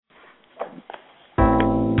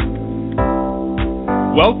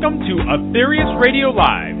Welcome to Aetherius Radio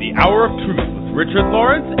Live, the Hour of Truth with Richard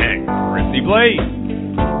Lawrence and Chrissy Blaze.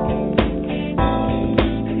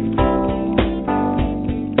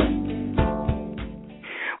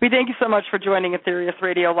 We thank you so much for joining Aetherius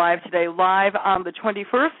Radio Live today, live on the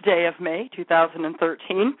 21st day of May,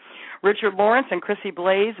 2013. Richard Lawrence and Chrissy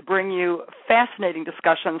Blaze bring you fascinating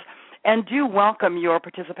discussions and do welcome your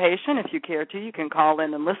participation. If you care to, you can call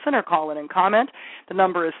in and listen or call in and comment. The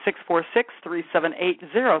number is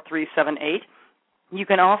 646-378-0378. You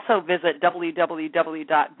can also visit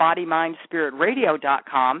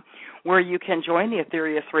www.bodymindspiritradio.com, where you can join the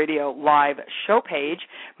Aetherius Radio Live show page.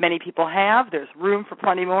 Many people have. There's room for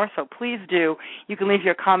plenty more, so please do. You can leave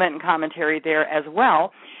your comment and commentary there as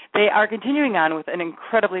well. They are continuing on with an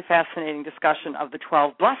incredibly fascinating discussion of the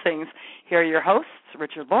 12 blessings. Here are your hosts,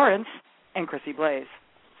 Richard Lawrence and Chrissy Blaze.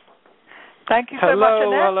 Thank you so much,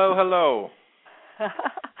 Annette. Hello.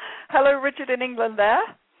 Hello, Richard in England there.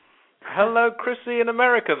 Hello, Chrissy in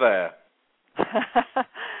America there.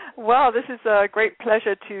 Well, this is a great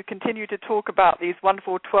pleasure to continue to talk about these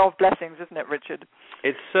wonderful 12 blessings, isn't it, Richard?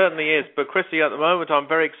 It certainly is. But, Chrissy, at the moment I'm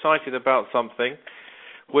very excited about something,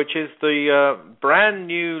 which is the brand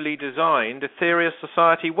newly designed Aetherius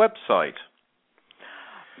Society website.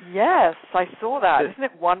 Yes, I saw that. Isn't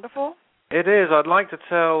it wonderful? It is. I'd like to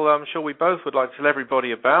tell, I'm sure we both would like to tell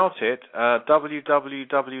everybody about it,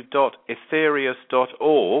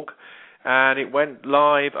 www.aetherius.org, and it went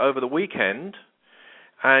live over the weekend,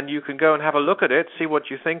 and you can go and have a look at it, see what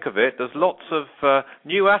you think of it. There's lots of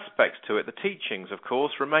new aspects to it. The teachings, of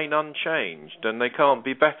course, remain unchanged, and they can't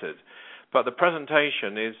be bettered. But the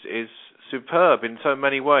presentation is superb in so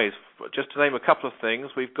many ways. Just to name a couple of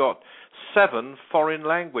things, we've got 7 foreign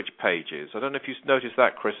language pages. I don't know if you noticed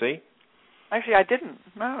that, Chrissy. Actually, I didn't.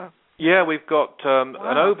 No. Yeah, we've got an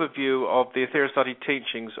overview of the Aetherius Society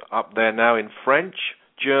teachings up there now in French,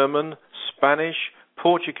 German, Spanish,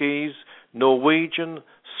 Portuguese, Norwegian,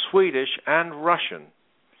 Swedish, and Russian.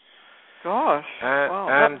 Gosh.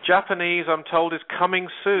 And Japanese, I'm told, is coming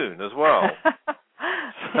soon as well.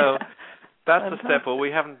 So that's a step. Well, we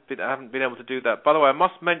haven't been able to do that. By the way, I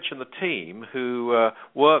must mention the team who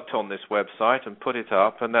worked on this website and put it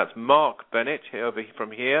up, and that's Mark Bennett over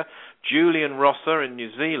from here, Julian Rosser in New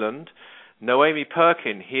Zealand, Noemi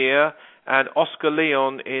Perkin here, and Oscar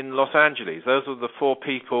Leon in Los Angeles. Those are the 4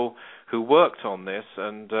 people who worked on this,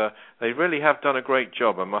 and they really have done a great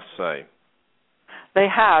job, I must say. They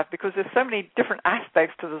have, because there's so many different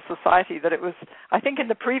aspects to the society that it was, I think in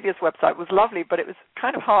the previous website was lovely, but it was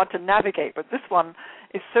kind of hard to navigate. But this one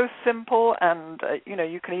is so simple, and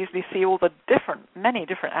you can easily see all the many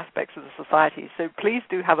different aspects of the society. So please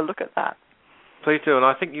do have a look at that. Please do, and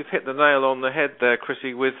I think you've hit the nail on the head there,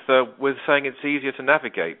 Chrissy, with saying it's easier to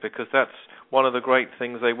navigate, because that's one of the great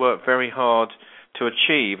things they work very hard to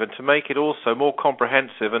achieve, and to make it also more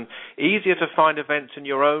comprehensive and easier to find events in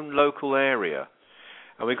your own local area.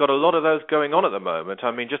 And we've got a lot of those going on at the moment.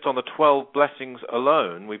 I mean, just on the 12 blessings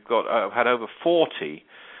alone, we've got had over 40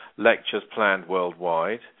 lectures planned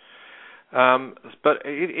worldwide. But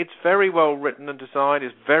it's very well written and designed.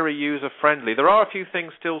 It's very user-friendly. There are a few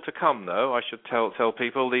things still to come, though, I should tell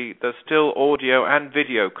people. There's still audio and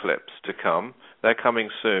video clips to come. They're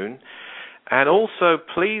coming soon. And also,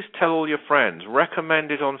 please tell all your friends.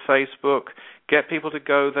 Recommend it on Facebook. Get people to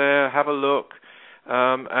go there, have a look.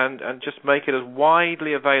 And just make it as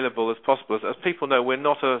widely available as possible. As people know, we're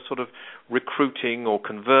not a sort of recruiting or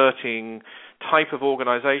converting type of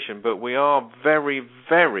organization, but we are very,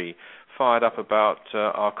 very fired up about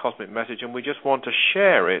our cosmic message, and we just want to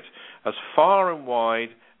share it as far and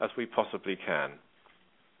wide as we possibly can.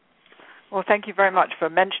 Well, thank you very much for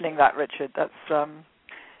mentioning that, Richard. That's,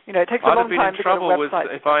 it takes a long time to get a website. I'd have been in trouble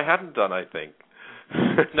if I hadn't done, I think.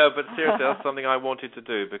 No, but seriously, that's something I wanted to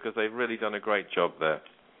do, because they've really done a great job there.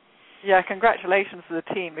 Yeah, congratulations to the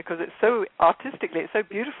team, because it's so artistically, it's so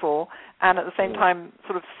beautiful, and at the same time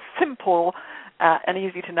sort of simple and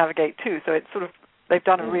easy to navigate too. So it's sort of, they've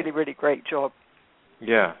done a really, really great job.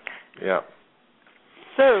 Yeah.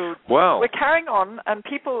 So we're carrying on, and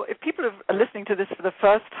if people are listening to this for the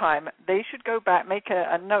first time, they should go back, make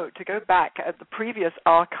a note to go back at the previous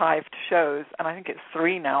archived shows, and I think it's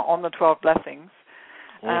 3 now, on the 12 blessings.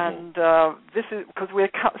 And this is because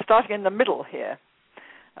we're starting in the middle here.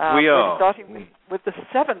 We are. We're starting with the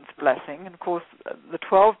 7th blessing, and of course the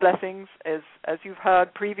 12 blessings is, as you've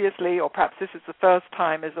heard previously, or perhaps this is the first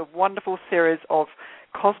time, is a wonderful series of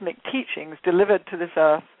cosmic teachings delivered to this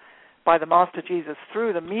earth by the Master Jesus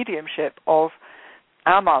through the mediumship of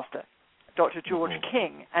our Master, Dr. George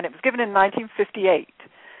King, and it was given in 1958.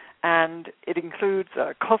 and it includes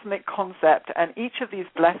a cosmic concept, and each of these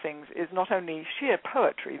blessings is not only sheer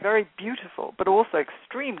poetry, very beautiful, but also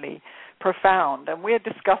extremely profound. And we're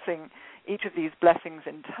discussing each of these blessings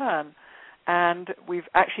in turn, and we've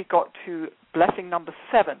actually got to blessing number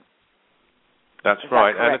 7. That's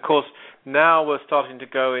right. And of course, now we're starting to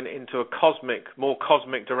go into a more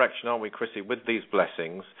cosmic direction, aren't we, Chrissy, with these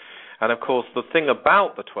blessings? And of course, the thing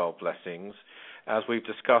about the 12 blessings, as we've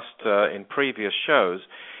discussed in previous shows,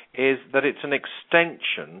 is that it's an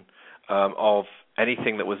extension of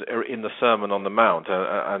anything that was in the Sermon on the Mount.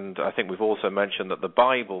 And I think we've also mentioned that the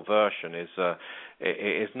Bible version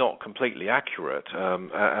is not completely accurate,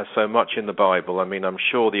 as so much in the Bible. I mean, I'm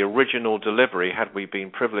sure the original delivery, had we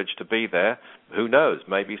been privileged to be there, who knows,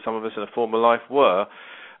 maybe some of us in a former life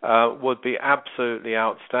would be absolutely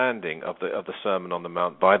outstanding of the Sermon on the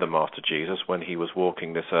Mount by the Master Jesus when he was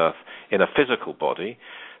walking this earth in a physical body.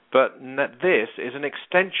 But this is an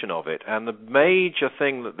extension of it, and the major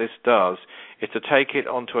thing that this does is to take it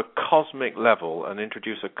onto a cosmic level and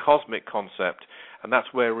introduce a cosmic concept, and that's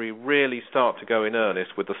where we really start to go in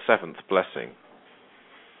earnest with the 7th blessing.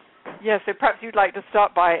 Yes, so perhaps you'd like to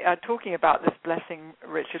start by talking about this blessing,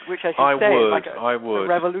 Richard, which, as you say, is like a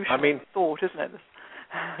revolutionary thought, isn't it?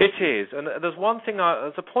 It is, and there's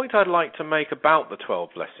there's a point I'd like to make about the 12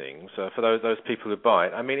 blessings for those people who buy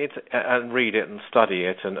it. I mean, and read it and study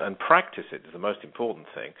it and practice it is the most important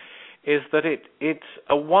thing. Is that it's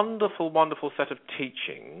a wonderful, wonderful set of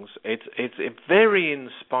teachings. It's very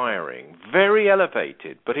inspiring, very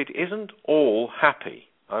elevated, but it isn't all happy.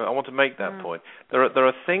 I want to make that point. There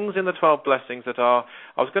are things in the 12 blessings that are,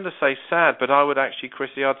 I was going to say sad, but I would actually,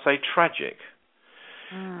 Chrissy, I'd say tragic.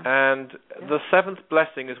 And the 7th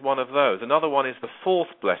blessing is one of those. Another one is the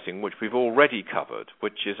 4th blessing, which we've already covered,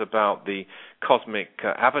 which is about the cosmic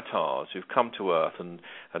avatars who've come to Earth and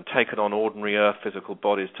taken on ordinary Earth physical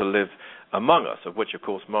bodies to live among us, of which, of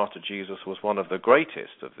course, Master Jesus was one of the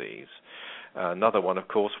greatest of these. Another one, of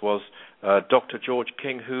course, was Dr. George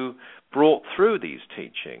King, who brought through these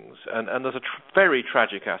teachings. And there's a very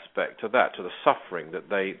tragic aspect to that, to the suffering that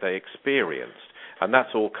they experienced. And that's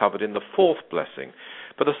all covered in the 4th blessing.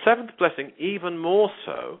 But the 7th blessing, even more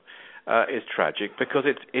so, is tragic because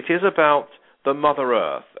it is about the Mother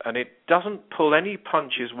Earth, and it doesn't pull any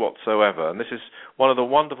punches whatsoever. And this is one of the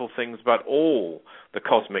wonderful things about all the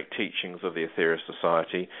cosmic teachings of the Aetherius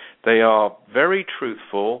Society. They are very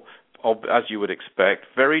truthful, as you would expect,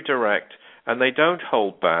 very direct, and they don't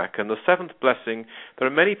hold back. And the 7th blessing, there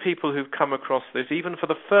are many people who've come across this, even for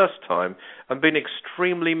the first time, and been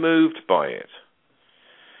extremely moved by it.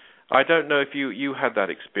 I don't know if you had that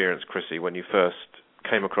experience, Chrissy, when you first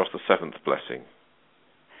came across the 7th blessing.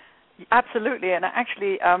 Absolutely, and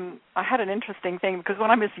actually I had an interesting thing, because when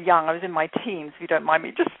I was young, I was in my teens, if you don't mind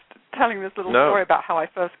me just telling this little story about how I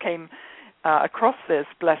first came across this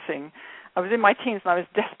blessing. I was in my teens and I was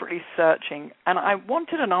desperately searching, and I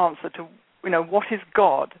wanted an answer to, what is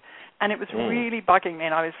God? And it was really bugging me,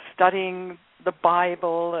 and I was studying the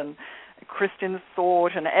Bible and Christian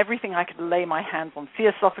thought and everything I could lay my hands on,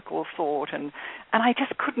 theosophical thought, and I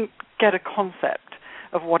just couldn't get a concept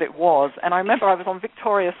of what it was. And I remember I was on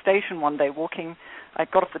Victoria Station one day walking. I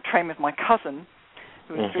got off the train with my cousin,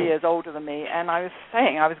 who was 3 years older than me, and I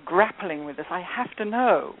was grappling with this. I have to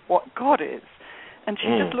know what God is. And she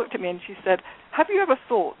just looked at me and she said, have you ever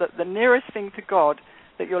thought that the nearest thing to God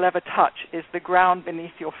that you'll ever touch is the ground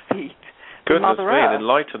beneath your feet? Goodness me, an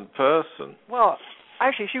enlightened person. Well,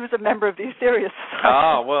 actually, she was a member of the Aetherius Society.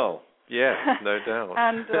 Ah, well, yes, no doubt.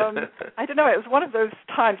 And I don't know, it was one of those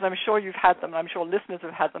times, and I'm sure you've had them, and I'm sure listeners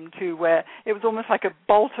have had them too, where it was almost like a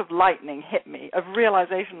bolt of lightning hit me, of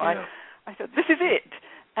realization. Yeah. I said, this is it.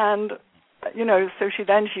 And, so she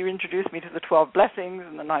introduced me to the 12 blessings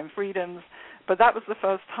and the 9 freedoms, but that was the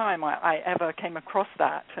first time I ever came across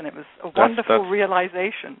that, and it was a wonderful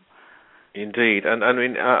realization. Indeed, and I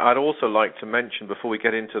mean, I'd also like to mention, before we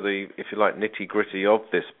get into the, if you like, nitty-gritty of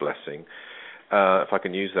this blessing, if I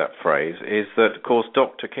can use that phrase, is that, of course,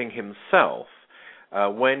 Dr. King himself,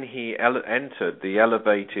 when he entered the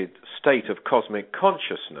elevated state of cosmic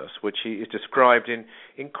consciousness, which he is described in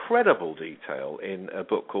incredible detail in a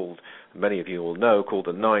book called, many of you will know, called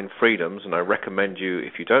The 9 Freedoms, and I recommend you,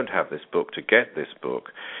 if you don't have this book, to get this book.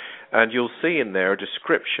 And you'll see in there a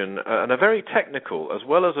description, and a very technical as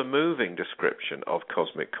well as a moving description of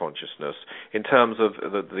cosmic consciousness in terms of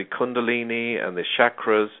the kundalini and the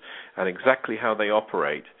chakras and exactly how they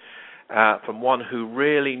operate from one who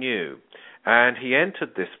really knew. And he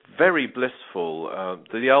entered this very blissful,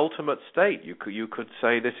 the ultimate state. You could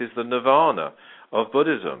say this is the nirvana of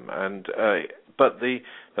Buddhism. And but the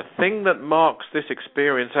thing that marks this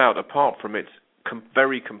experience out, apart from its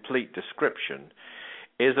very complete description,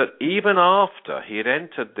 is that even after he had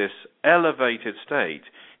entered this elevated state,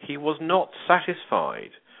 he was not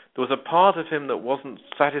satisfied. There was a part of him that wasn't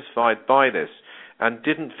satisfied by this and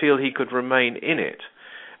didn't feel he could remain in it.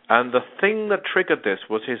 And the thing that triggered this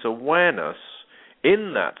was his awareness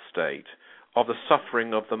in that state of the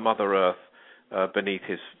suffering of the Mother Earth beneath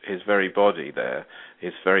his very body there,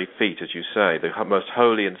 his very feet, as you say, the most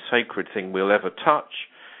holy and sacred thing we'll ever touch.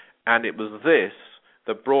 And it was this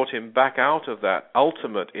that brought him back out of that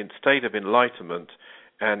ultimate state of enlightenment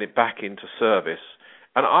and it back into service.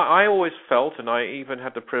 And I always felt, and I even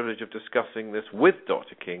had the privilege of discussing this with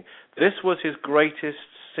Dr. King, this was his greatest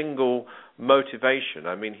single motivation.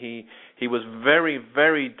 I mean, he was very,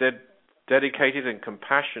 very dedicated and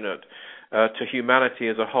compassionate to humanity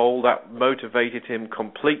as a whole. That motivated him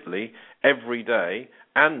completely every day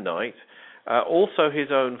and night. Also his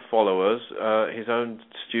own followers, his own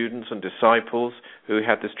students and disciples who he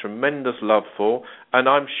had this tremendous love for, and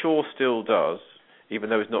I'm sure still does, even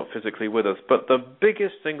though he's not physically with us. But the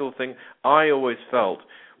biggest single thing I always felt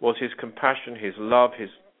was his compassion, his love, his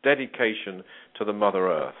dedication to the Mother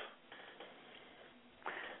Earth.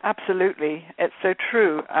 Absolutely. It's so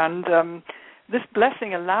true. And this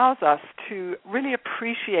blessing allows us to really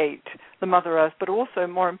appreciate the Mother Earth, but also,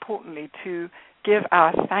 more importantly, to give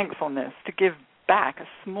our thankfulness, to give back a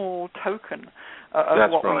small token of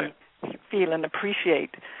what we feel and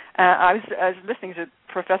appreciate. I was listening to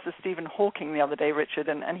Professor Stephen Hawking the other day, Richard,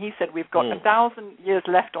 and he said we've got 1,000 years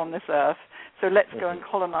left on this Earth, so let's go and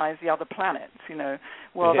colonize the other planets.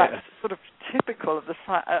 Well, that's sort of typical of the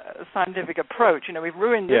scientific approach. We've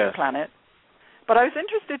ruined this planet. But I was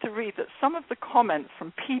interested to read that some of the comments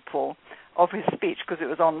from people of his speech, because it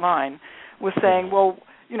was online, were saying, well,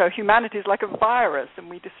 humanity is like a virus and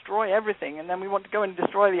we destroy everything and then we want to go and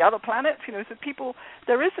destroy the other planets. So people,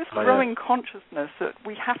 there is this growing consciousness that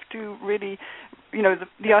we have to really,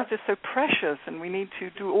 the Earth is so precious and we need to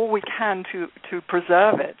do all we can to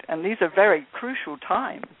preserve it. And these are very crucial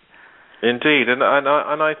times. Indeed, and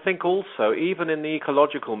I think also, even in the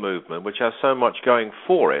ecological movement, which has so much going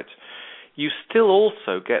for it, you still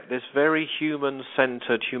also get this very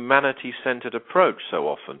human-centered, humanity-centered approach so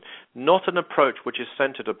often. Not an approach which is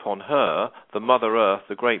centered upon her, the Mother Earth,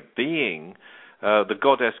 the great being, the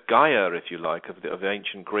goddess Gaia, if you like, of the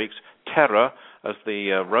ancient Greeks, Terra, as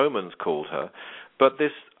the Romans called her. But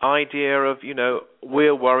this idea of,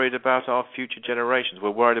 we're worried about our future generations,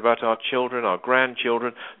 we're worried about our children, our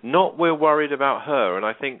grandchildren, not we're worried about her. And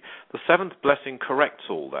I think the seventh blessing corrects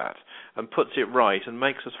all that and puts it right and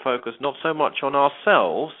makes us focus not so much on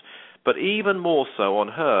ourselves, but even more so on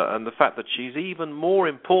her and the fact that she's even more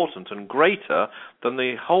important and greater than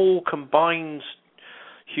the whole combined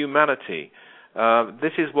humanity.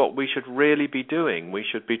 This is what we should really be doing. We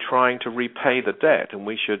should be trying to repay the debt, and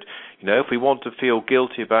we should, if we want to feel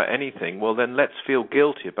guilty about anything, well then let's feel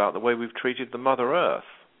guilty about the way we've treated the Mother Earth.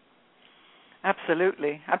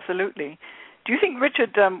 Absolutely, absolutely. Do you think,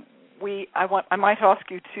 Richard, I might ask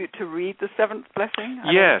you to read the seventh blessing?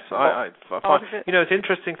 Yes, I find, it's an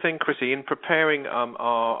interesting thing, Chrissy, in preparing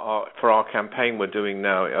for our campaign we're doing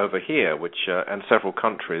now over here, which and several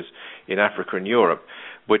countries in Africa and Europe,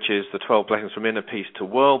 which is the 12 blessings from inner peace to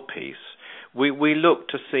world peace. We look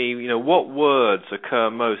to see, what words occur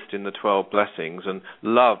most in the 12 blessings, and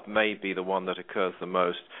love may be the one that occurs the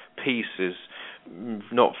most. Peace is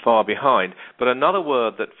not far behind. But another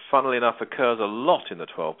word that, funnily enough, occurs a lot in the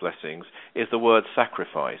 12 blessings is the word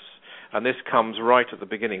sacrifice. And this comes right at the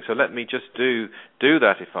beginning. So let me just do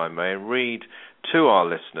that, if I may, and read to our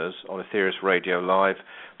listeners on Aetherius Radio Live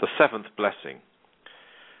the seventh blessing.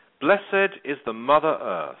 Blessed is the Mother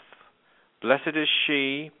Earth. Blessed is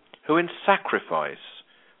she who in sacrifice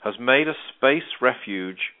has made a space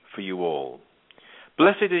refuge for you all.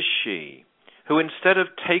 Blessed is she who, instead of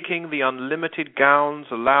taking the unlimited gowns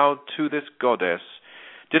allowed to this goddess,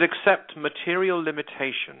 did accept material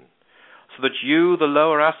limitation, so that you, the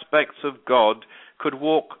lower aspects of God, could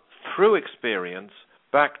walk through experience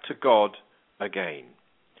back to God again.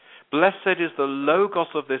 Blessed is the Logos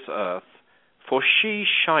of this earth, for she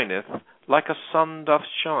shineth like a sun doth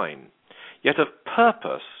shine, yet of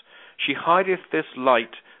purpose she hideth this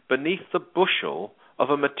light beneath the bushel of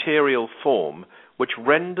a material form, which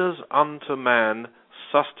renders unto man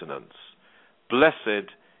sustenance. Blessed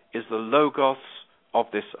is the Logos of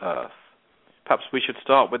this earth. Perhaps we should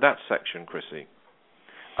start with that section, Chrissy.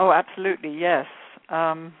 Oh, absolutely, yes.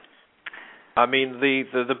 I mean,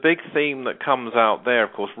 the big theme that comes out there,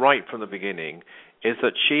 of course, right from the beginning, is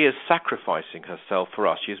that she is sacrificing herself for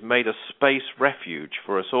us. She has made a space refuge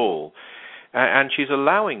for us all. and she's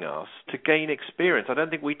allowing us to gain experience. I don't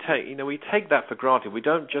think we take that for granted. We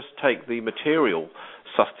don't just take the material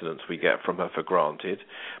sustenance we get from her for granted,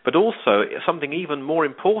 but also something even more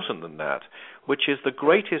important than that, which is the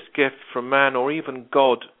greatest gift from man or even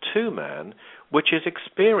God to man, which is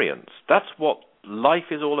experience. That's what life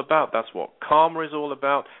is all about. That's what karma is all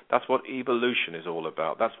about. That's what evolution is all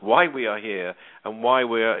about. That's why we are here and why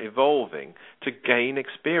we are evolving, to gain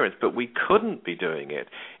experience. But we couldn't be doing it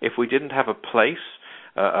if we didn't have a place,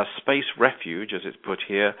 a space refuge, as it's put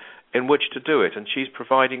here, in which to do it. And she's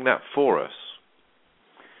providing that for us.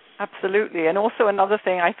 Absolutely. And also another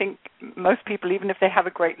thing, I think most people, even if they have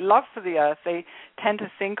a great love for the Earth, they tend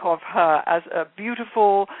to think of her as a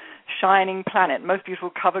beautiful, shining planet, most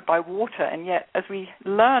beautiful, covered by water. And yet, as we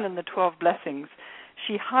learn in the 12 blessings,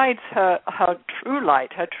 she hides her true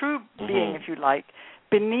light, her true being, if you like,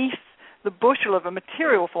 beneath the bushel of a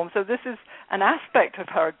material form. So this is an aspect of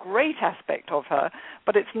her, a great aspect of her,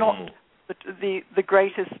 but it's not the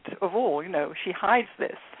greatest of all. She hides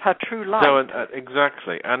this, her true light. No,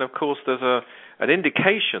 exactly. And of course there's an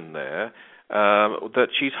indication there that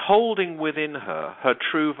she's holding within her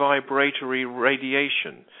true vibratory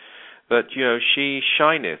radiation, that she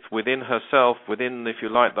shineth within herself, within, if you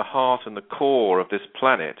like, the heart and the core of this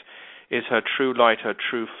planet is her true light, her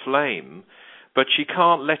true flame, but she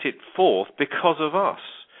can't let it forth because of us.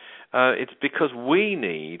 It's because we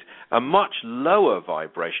need a much lower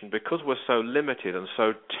vibration, because we're so limited and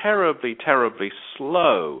so terribly, terribly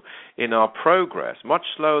slow in our progress, much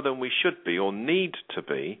slower than we should be or need to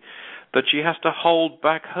be, that she has to hold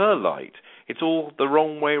back her light. It's all the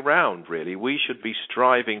wrong way round, really. We should be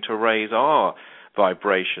striving to raise our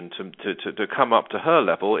vibration to come up to her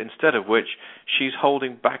level, instead of which she's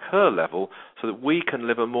holding back her level so that we can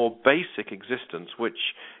live a more basic existence,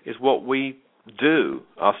 which is what we do,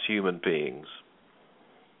 us human beings.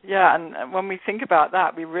 Yeah, and when we think about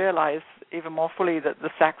that, we realize even more fully that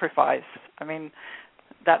the sacrifice,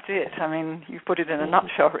 that's it. You've put it in a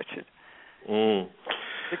nutshell, Richard. The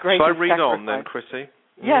greatest So I read sacrifice. on then, Chrissy?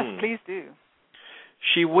 Yes, please do.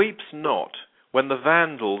 She weeps not when the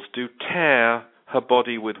vandals do tear her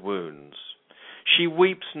body with wounds. She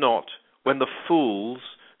weeps not when the fools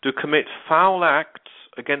do commit foul acts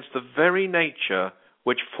against the very nature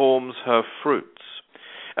which forms her fruits.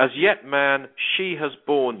 As yet, man, she has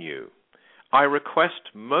borne you. I request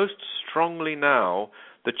most strongly now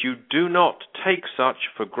that you do not take such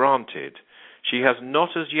for granted. She has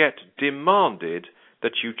not as yet demanded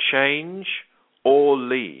that you change or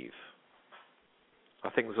leave. I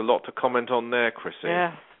think there's a lot to comment on there, Chrissy.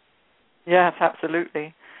 Yes,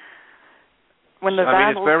 absolutely. When the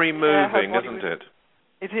it's very moving, isn't it?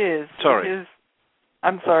 It is. Sorry. It is.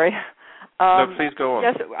 I'm sorry. No, please go on.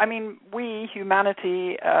 Yes, we,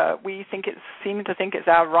 humanity, we seem to think it's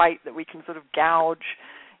our right that we can sort of gouge,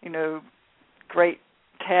 great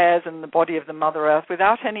tears in the body of the Mother Earth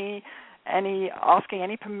without any asking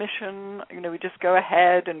any permission. We just go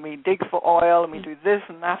ahead and we dig for oil and we do this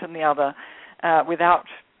and that and the other, without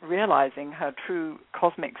realizing her true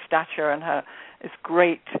cosmic stature and her this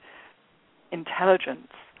great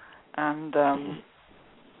intelligence. And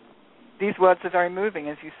these words are very moving,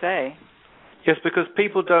 as you say. Yes, because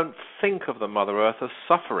people don't think of the Mother Earth as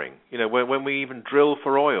suffering. When we even drill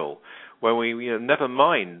for oil, when we never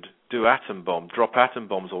mind drop atom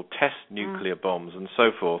bombs or test nuclear bombs and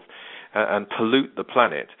so forth, and pollute the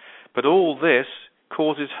planet. But all this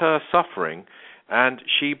causes her suffering, and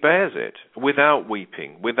she bears it without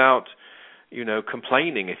weeping, without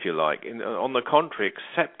complaining, if you like. On the contrary,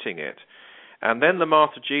 accepting it. And then the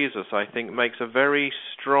Master Jesus, I think, makes a very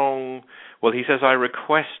strong... Well, he says, I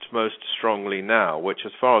request most strongly now, which,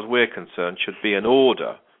 as far as we're concerned, should be an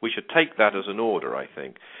order. We should take that as an order, I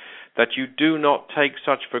think, that you do not take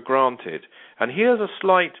such for granted. And here's a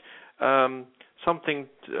slight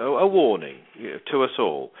a warning to us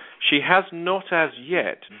all. She has not as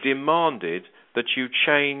yet demanded that you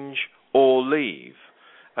change or leave.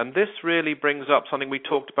 And this really brings up something we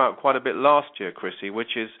talked about quite a bit last year, Chrissy,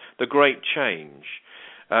 which is the great change.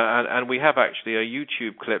 And we have actually a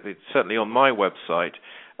YouTube clip, it's certainly on my website,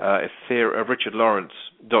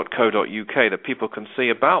 richardlawrence.co.uk, that people can see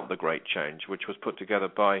about the great change, which was put together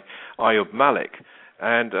by Ayub Malik.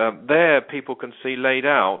 And there people can see laid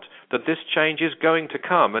out that this change is going to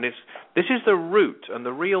come. And this is the root and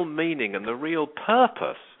the real meaning and the real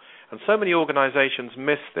purpose. And so many organizations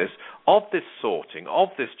miss this, of this sorting,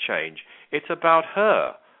 of this change. It's about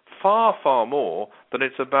her, far, far more than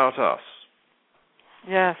it's about us.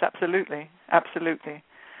 Yes, absolutely. Absolutely.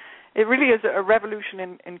 It really is a revolution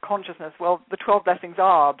in consciousness. Well, the 12 blessings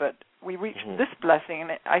are, but we reach this blessing,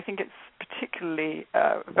 and I think it's particularly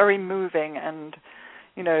very moving, and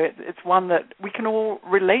it's one that we can all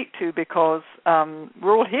relate to because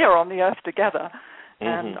we're all here on the earth together.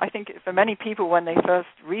 Mm-hmm. And I think for many people, when they first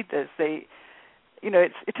read this, it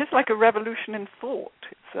is like a revolution in thought.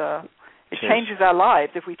 It changes our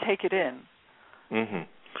lives if we take it in. Mm-hmm.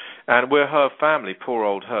 And we're her family, poor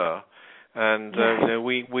old her. And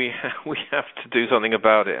we have to do something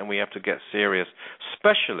about it, and we have to get serious.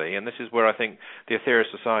 Especially, and this is where I think the Aetherius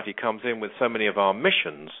Society comes in with so many of our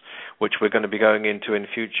missions, which we're going to be going into in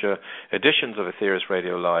future editions of Aetherius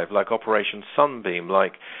Radio Live, like Operation Sunbeam,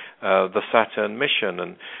 like the Saturn mission,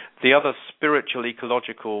 and the other spiritual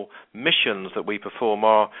ecological missions that we perform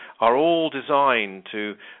are all designed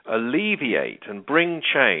to alleviate and bring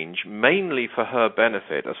change, mainly for her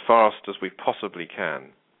benefit, as fast as we possibly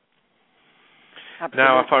can. Absolutely.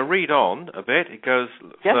 Now, if I read on a bit, it goes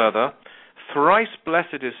further. Thrice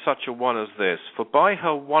blessed is such a one as this, for by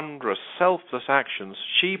her wondrous, selfless actions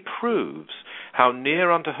she proves how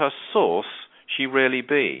near unto her source she really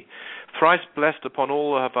be. Thrice blessed upon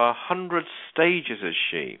all of her 100 stages is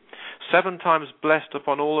she. 7 times blessed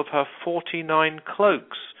upon all of her 49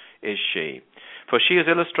 cloaks is she. For she has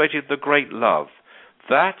illustrated the great love,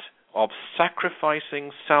 that of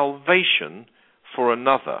sacrificing salvation for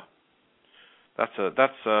another. That's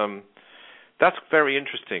very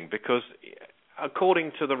interesting, because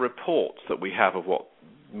according to the reports that we have of what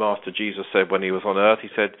Master Jesus said when he was on earth, he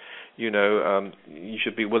said, you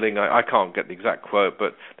should be willing, I can't get the exact quote,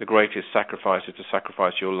 but the greatest sacrifice is to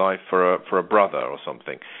sacrifice your life for a brother or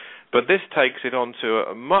something. But this takes it on to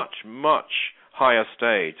a much, much higher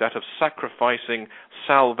stage, that of sacrificing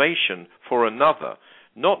salvation for another,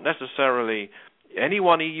 not necessarily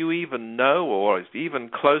anyone you even know or is even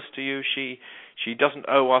close to you. She doesn't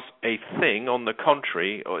owe us a thing. On the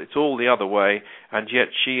contrary, it's all the other way, and yet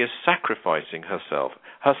she is sacrificing herself,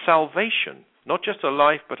 her salvation, not just her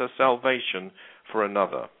life, but her salvation for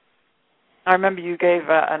another. I remember you gave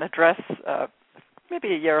an address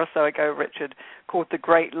maybe a year or so ago, Richard, called The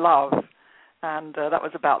Great Love, and that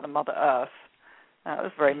was about the Mother Earth. It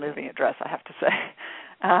was a very moving address, I have to say.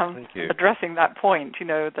 Thank you. Addressing that point,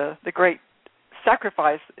 the great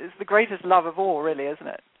sacrifice is the greatest love of all, really, isn't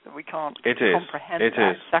it? We can't comprehend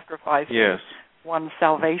that sacrifice one's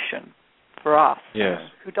salvation for us. Yes,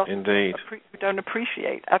 who don't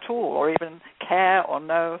appreciate at all, or even care or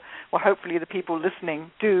know. Well, hopefully the people listening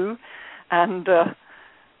do, and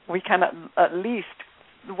we can at least.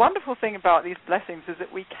 The wonderful thing about these blessings is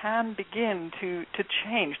that we can begin to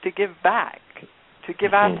change, to give back, to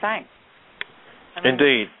give our thanks.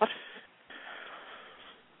 Indeed.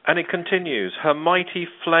 And it continues, her mighty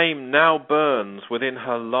flame now burns within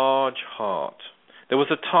her large heart. There was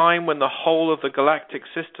a time when the whole of the galactic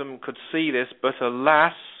system could see this, but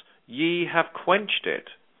alas, ye have quenched it.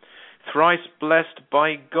 Thrice blessed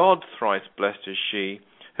by God, thrice blessed is she,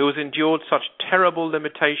 who has endured such terrible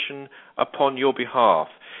limitation upon your behalf.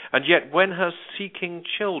 And yet when her seeking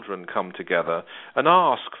children come together and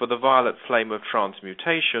ask for the violet flame of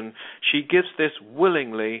transmutation, she gives this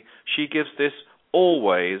willingly, she gives this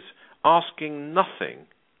always, asking nothing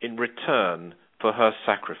in return for her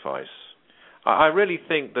sacrifice. I really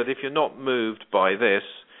think that if you're not moved by this,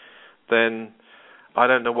 then I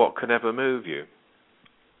don't know what can ever move you.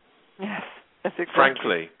 Yes, that's exactly.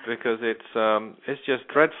 Frankly, because it's just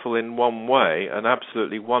dreadful in one way and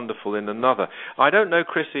absolutely wonderful in another. I don't know,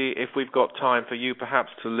 Chrissy, if we've got time for you perhaps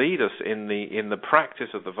to lead us in the practice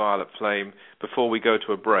of the violet flame before we go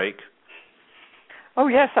to a break. Oh,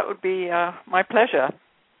 yes, that would be my pleasure.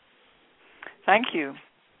 Thank you.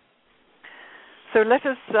 So let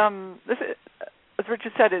us, as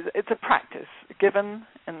Richard said, it's a practice given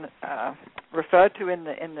and referred to in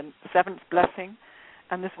the seventh blessing,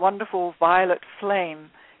 and this wonderful violet flame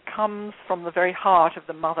comes from the very heart of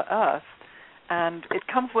the Mother Earth, and it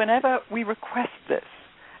comes whenever we request this,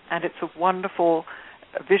 and it's a wonderful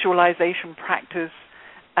visualization practice,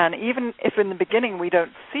 and even if in the beginning we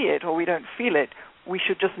don't see it or we don't feel it, we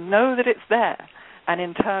should just know that it's there, and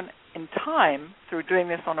in turn, in time, through doing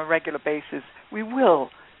this on a regular basis, we will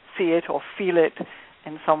see it or feel it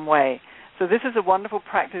in some way. So this is a wonderful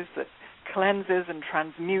practice that cleanses and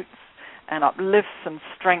transmutes and uplifts and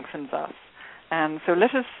strengthens us. And so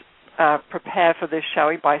let us prepare for this, shall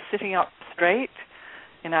we, by sitting up straight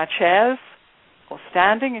in our chairs or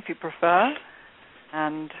standing if you prefer,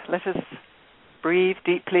 and let us breathe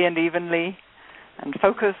deeply and evenly and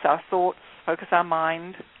focus our thoughts, focus our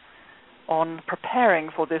mind on preparing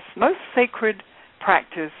for this most sacred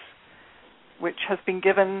practice which has been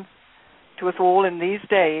given to us all in these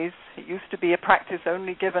days. It used to be a practice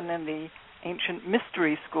only given in the ancient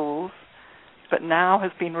mystery schools, but now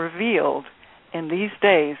has been revealed in these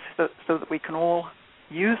days so that we can all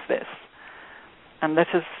use this. And let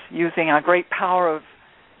us, using our great power of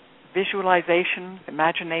visualization,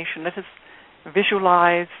 imagination, let us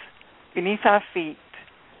visualize beneath our feet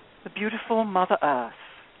the beautiful Mother Earth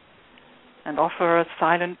and offer a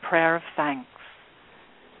silent prayer of thanks.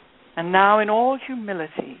 And now, in all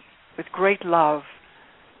humility, with great love,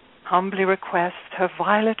 humbly request her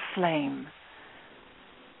violet flame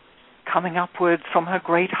coming upwards from her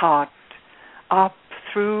great heart, up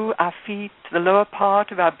through our feet to the lower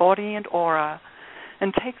part of our body and aura,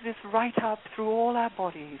 and take this right up through all our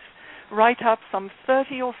bodies, right up some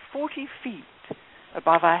 30 or 40 feet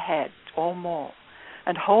above our head or more,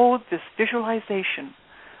 and hold this visualization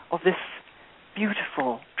of this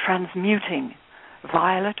beautiful, transmuting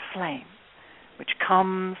violet flame, which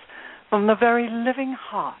comes from the very living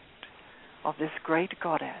heart of this great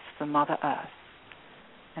goddess, the Mother Earth.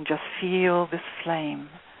 And just feel this flame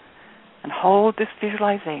and hold this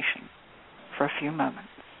visualization for a few moments.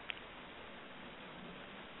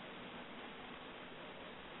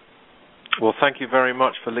 Well, thank you very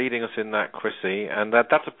much for leading us in that, Chrissy. And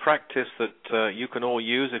that's a practice that you can all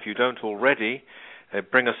use if you don't already. It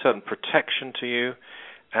brings a certain protection to you,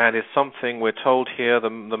 and it's something we're told here the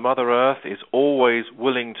Mother Earth is always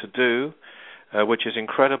willing to do, which is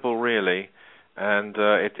incredible, really. And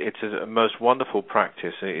it's a most wonderful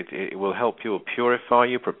practice. It will help you, purify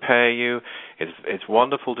you, prepare you. It's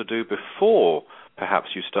wonderful to do before perhaps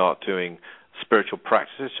you start doing spiritual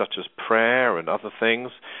practices such as prayer and other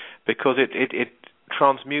things, because it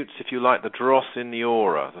transmutes, if you like, the dross in the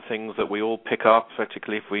aura, the things that we all pick up,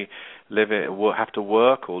 particularly if we have to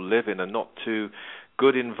work or live in a not too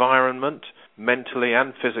good environment, mentally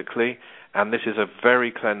and physically, and this is a very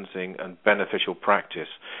cleansing and beneficial practice.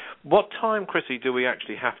 What time, Chrissy, do we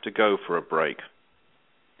actually have to go for a break?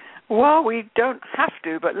 Well, we don't have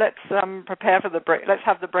to, but let's prepare for the break. Let's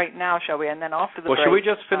have the break now, shall we? And then after the break... Well, shall we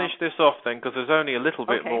just finish this off then, because there's only a little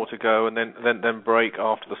bit more to go, and then break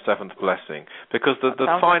after the seventh blessing. Because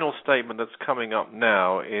the final statement that's coming up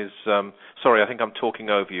now is... sorry, I think I'm talking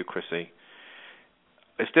over you, Chrissy.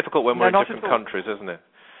 It's difficult when we're in different countries, isn't it?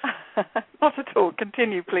 Not at all.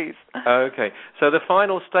 Continue, please. Okay. So the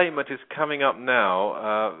final statement is coming up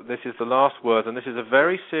now. This is the last word, and this is a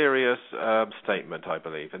very serious statement, I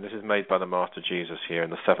believe, and this is made by the Master Jesus here in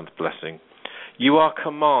the seventh blessing. You are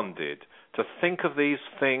commanded to think of these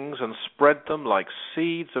things and spread them like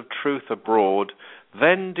seeds of truth abroad.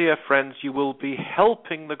 Then, dear friends, you will be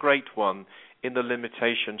helping the Great One in the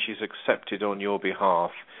limitation she's accepted on your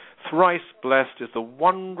behalf. Thrice blessed is the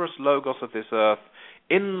wondrous Logos of this earth,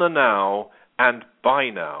 in the now and by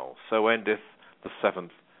now. So endeth the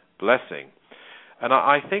seventh blessing. And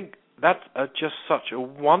I think that's just such a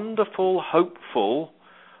wonderful, hopeful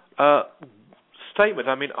statement.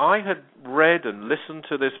 I mean, I had read and listened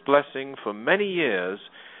to this blessing for many years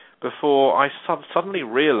before I suddenly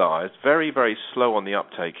realized, very, very slow on the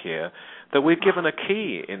uptake here, that we're given a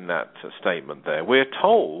key in that statement there. We're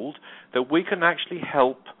told that we can actually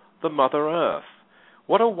help the Mother Earth.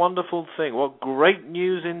 What a wonderful thing. What great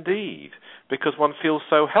news indeed, because one feels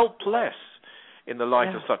so helpless in the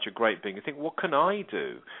light of such a great being. You think, what can I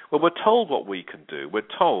do? Well, we're told what we can do. We're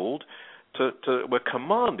told we're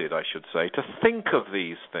commanded, I should say, to think of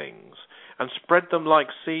these things and spread them like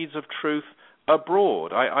seeds of truth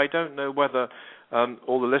abroad. I don't know whether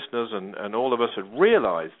all the listeners and all of us have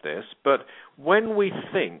realized this, but when we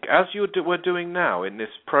think, as we're doing now in this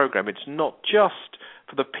program, it's not just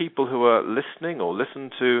for the people who are listening or listen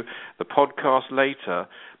to the podcast later,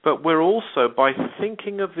 but we're also, by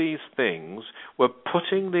thinking of these things, we're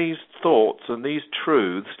putting these thoughts and these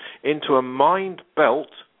truths into a mind belt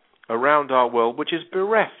around our world which is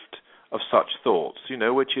bereft of such thoughts,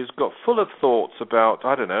 which is got full of thoughts about,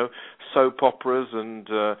 I don't know, soap operas and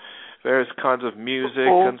various kinds of music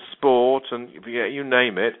and sport and you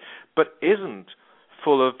name it, but isn't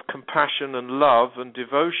full of compassion and love and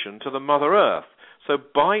devotion to the Mother Earth. So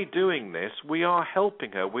by doing this, we are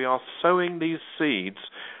helping her. We are sowing these seeds,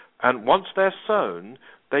 and once they're sown,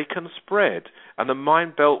 they can spread. And the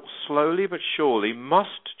mind belt slowly but surely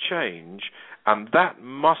must change, and that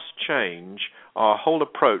must change our whole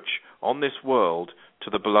approach on this world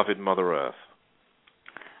to the beloved Mother Earth.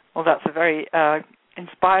 Well, that's a very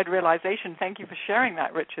inspired realization. Thank you for sharing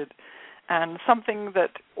that, Richard. And something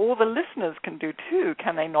that all the listeners can do too,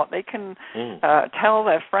 can they not? They can tell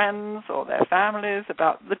their friends or their families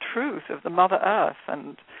about the truth of the Mother Earth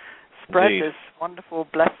and spread this wonderful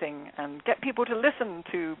blessing and get people to listen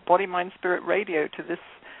to Body, Mind, Spirit Radio, to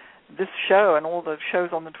this show and all the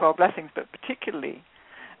shows on the 12 Blessings, but particularly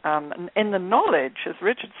in the knowledge, as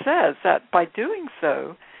Richard says, that by doing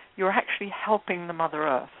so, you're actually helping the Mother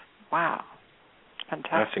Earth. Wow.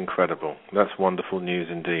 Fantastic. That's incredible. That's wonderful news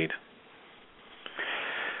indeed.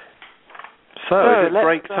 So is it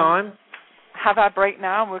break time? Have our break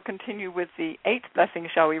now, and we'll continue with the 8th blessing,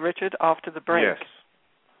 shall we, Richard, after the break? Yes.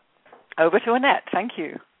 Over to Annette. Thank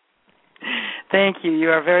you. Thank you.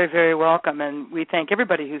 You are very, very welcome, and we thank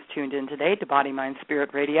everybody who's tuned in today to Body, Mind,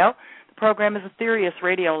 Spirit Radio. The program is Aetherius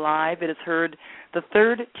Radio Live. It is heard the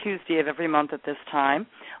third Tuesday of every month at this time,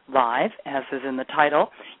 live, as is in the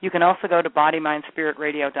title. You can also go to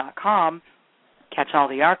bodymindspiritradio.com, catch all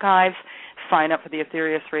the archives, sign up for the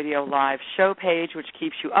Aetherius Radio Live show page, which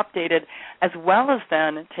keeps you updated, as well as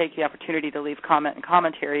then take the opportunity to leave comment and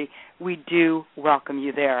commentary. We do welcome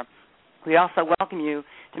you there. We also welcome you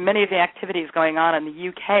to many of the activities going on in the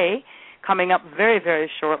UK, coming up very, very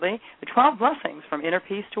shortly, the 12 Blessings from Inner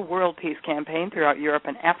Peace to World Peace campaign throughout Europe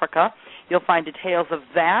and Africa. You'll find details of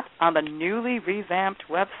that on the newly revamped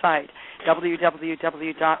website,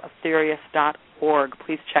 www.aetherius.org.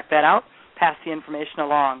 Please check that out. Pass the information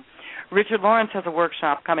along. Richard Lawrence has a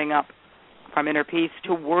workshop coming up from Inner Peace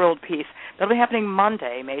to World Peace. That'll be happening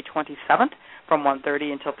Monday, May 27th, from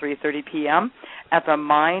 1:30 until 3:30 p.m. at the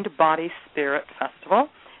Mind, Body, Spirit Festival.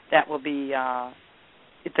 That will be at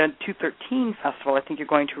the 213 Festival. I think you're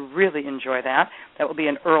going to really enjoy that. That will be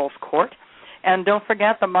in Earl's Court. And don't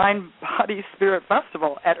forget, the Mind, Body, Spirit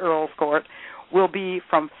Festival at Earl's Court will be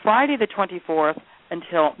from Friday the 24th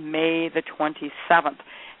until May the 27th.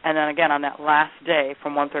 And then again on that last day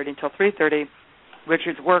from 1:30 until 3:30,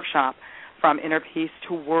 Richard's workshop from Inner Peace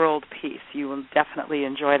to World Peace. You will definitely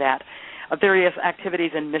enjoy that. Various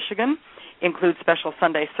activities in Michigan include special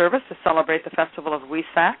Sunday service to celebrate the Festival of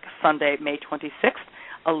Wesak, Sunday, May 26th,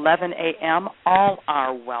 11 a.m. All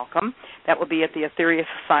are welcome. That will be at the Aetherius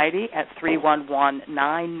Society at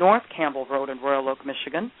 3119 North Campbell Road in Royal Oak,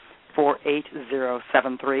 Michigan,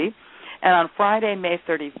 48073. And on Friday, May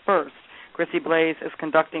 31st, Chrissy Blaze is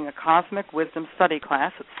conducting a Cosmic Wisdom Study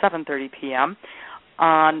class at 7:30 p.m.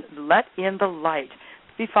 on Let in the Light,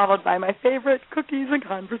 to be followed by my favorite, Cookies and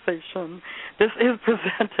Conversation. This is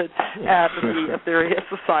presented at the Aetherius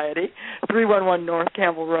Society, 311 North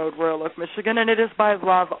Campbell Road, Royal Oak, Michigan, and it is by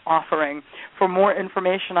Love Offering. For more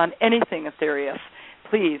information on anything Aetherius,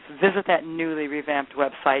 please visit that newly revamped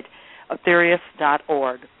website,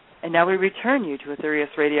 aetherius.org. And now we return you to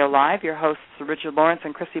Aetherius Radio Live, your hosts Richard Lawrence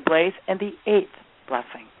and Chrissy Blaze, and the 8th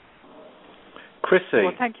blessing. Chrissy.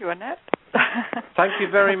 Well, thank you, Annette. Thank you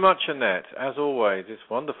very much, Annette. As always, it's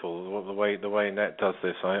wonderful the way Annette does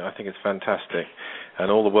this. I think it's fantastic,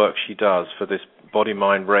 and all the work she does for this Body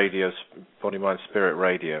Mind Spirit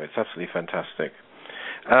Radio. It's absolutely fantastic.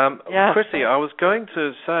 Yeah. Chrissy, I was going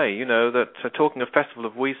to say, that talking of Festival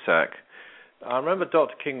of Wesak, I remember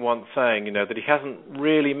Dr. King once saying, that he hasn't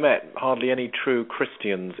really met hardly any true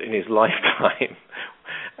Christians in his lifetime,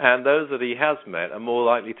 and those that he has met are more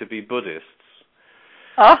likely to be Buddhists.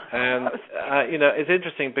 And, it's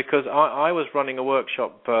interesting because I was running a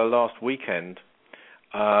workshop last weekend.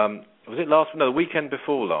 Was it last? No, the weekend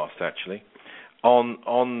before last, actually,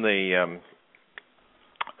 on the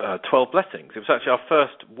 12 Blessings. It was actually our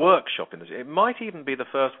first workshop in this. It might even be the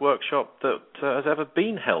first workshop that has ever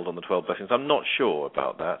been held on the 12 Blessings. I'm not sure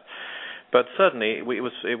about that. But certainly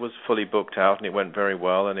it was fully booked out, and it went very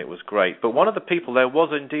well, and it was great. But one of the people there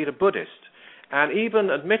was indeed a Buddhist, and even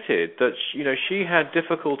admitted that she had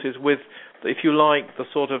difficulties with, if you like, the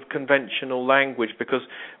sort of conventional language, because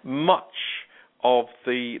much of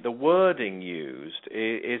the wording used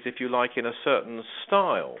is, if you like, in a certain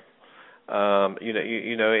style.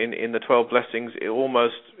 In the 12 Blessings,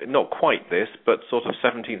 almost not quite this, but sort of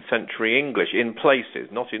 17th century English in places,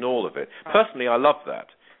 not in all of it. Personally, I love that.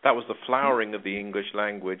 That was the flowering of the English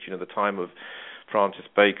language, the time of Francis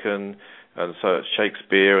Bacon and so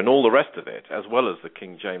Shakespeare and all the rest of it, as well as the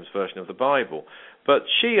King James Version of the Bible. But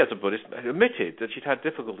she, as a Buddhist, admitted that she'd had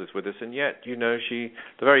difficulties with this, and yet, the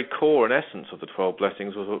very core and essence of the 12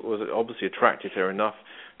 Blessings was obviously attracted her enough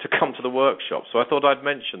to come to the workshop. So I thought I'd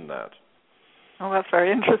mention that. Oh, that's very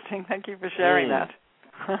interesting. Thank you for sharing that.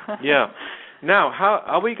 Yeah. Now, how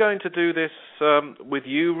are we going to do this with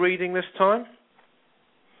you reading this time?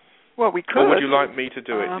 Well, we could. Or would you like me to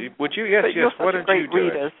do it? Would you? Yes, yes. Why don't you do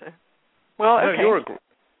it? Well, okay. No, you're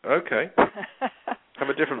okay. Have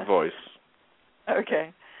a different voice.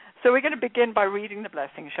 Okay. So we're going to begin by reading the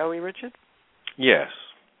blessing, shall we, Richard? Yes.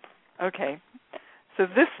 Okay. So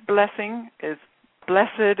this blessing is,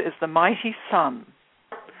 blessed is the mighty sun.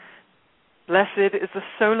 Blessed is the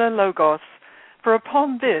solar logos For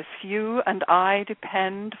upon this you and I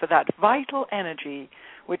depend for that vital energy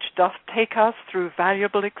which doth take us through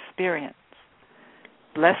valuable experience.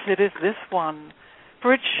 Blessed is this one,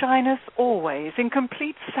 for it shineth always in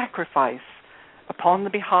complete sacrifice upon the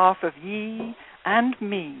behalf of ye and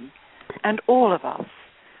me and all of us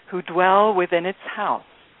who dwell within its house.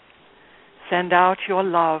 Send out your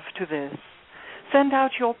love to this. Send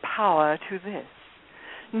out your power to this.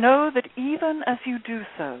 Know that even as you do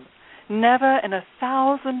so, never in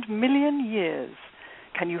 1,000,000,000 years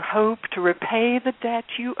can you hope to repay the debt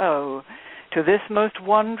you owe to this most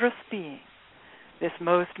wondrous being, this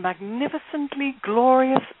most magnificently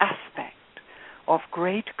glorious aspect of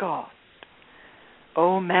great God.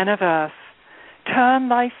 O man of earth, turn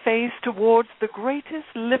thy face towards the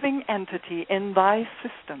greatest living entity in thy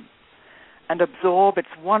system and absorb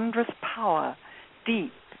its wondrous power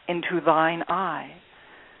deep into thine eye,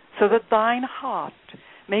 so that thine heart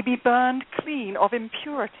may be burned clean of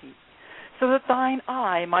impurity, so that thine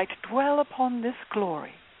eye might dwell upon this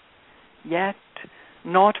glory, yet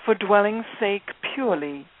not for dwelling's sake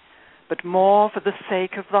purely, but more for the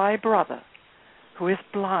sake of thy brother, who is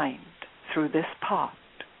blind through this part.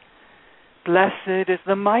 Blessed is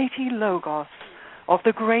the mighty Logos of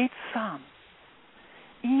the great Sun.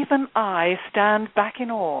 Even I stand back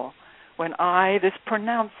in awe when I this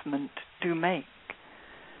pronouncement do make.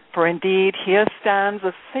 For indeed here stands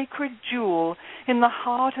a sacred jewel in the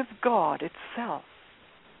heart of God itself.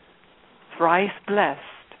 Thrice blessed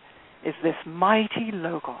is this mighty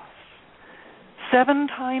Logos. 7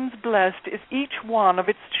 times blessed is each one of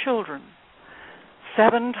its children.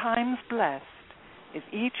 7 times blessed is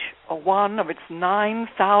each one of its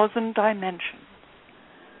 9,000 dimensions.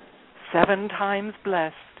 7 times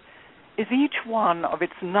blessed is each one of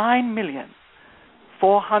its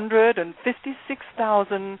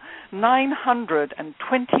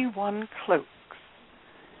 9,456,921 cloaks.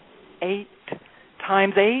 8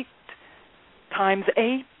 times 8 times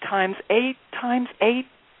 8 times 8 times 8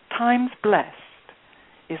 times blessed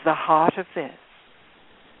is the heart of this,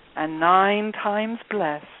 and 9 times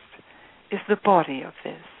blessed is the body of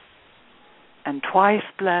this, and twice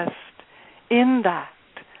blessed in that,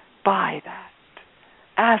 by that,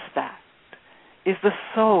 as that, is the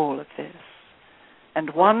soul of this,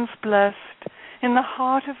 and once blessed in the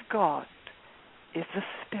heart of God is the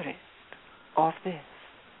spirit of this.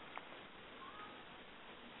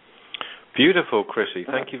 Beautiful, Chrissy.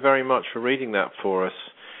 Thank you very much for reading that for us.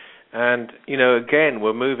 And, again,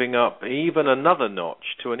 we're moving up even another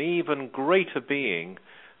notch to an even greater being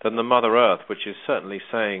than the Mother Earth, which is certainly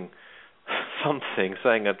saying something,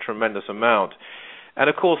 saying a tremendous amount. And,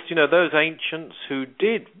 of course, those ancients who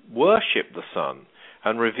did worship the sun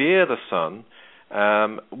and revere the sun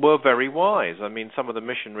were very wise. I mean, some of the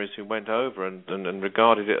missionaries who went over and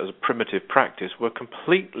regarded it as a primitive practice were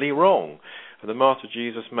completely wrong. And the Master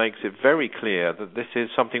Jesus makes it very clear that this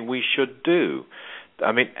is something we should do.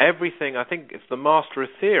 I mean, everything, I think it's the Master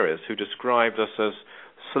Aetherius who described us as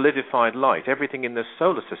solidified light. Everything in this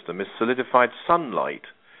solar system is solidified sunlight.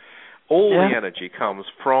 All the energy comes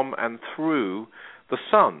from and through the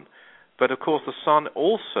sun. But, of course, the sun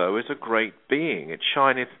also is a great being. It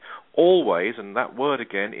shineth always, and that word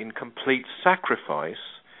again, in complete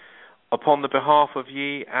sacrifice, upon the behalf of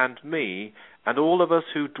ye and me, and all of us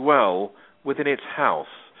who dwell within its house.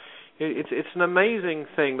 It's an amazing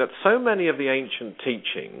thing that so many of the ancient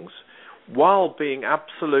teachings, while being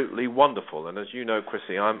absolutely wonderful, and as you know,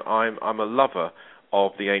 Chrissy, I'm a lover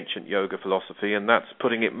of the ancient yoga philosophy, and that's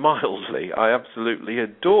putting it mildly. I absolutely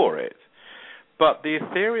adore it. But the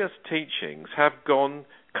Aetherius teachings have gone,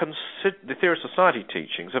 the Aetherius Society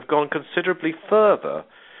teachings have gone considerably further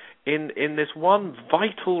in this one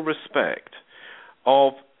vital respect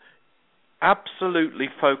of absolutely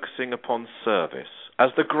focusing upon service as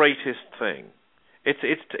the greatest thing.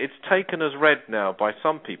 It's taken as read now by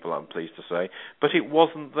some people, I'm pleased to say, but it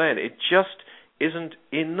wasn't then. It just isn't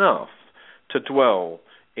enough to dwell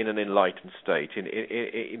in an enlightened state,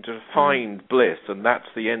 to find bliss, and that's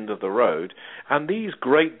the end of the road. And these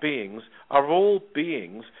great beings are all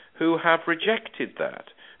beings who have rejected that,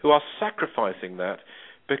 who are sacrificing that,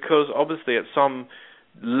 because obviously at some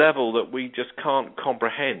level that we just can't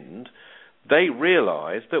comprehend, they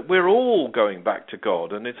realize that we're all going back to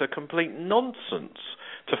God, and it's a complete nonsense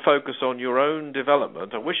to focus on your own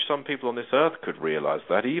development. I wish some people on this earth could realize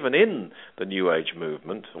that, even in the New Age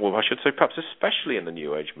movement, or I should say perhaps especially in the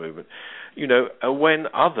New Age movement, when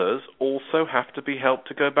others also have to be helped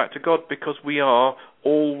to go back to God, because we are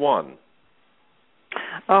all one.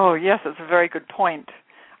 Oh, yes, that's a very good point.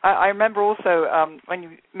 I remember also when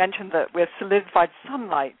you mentioned that we're solidified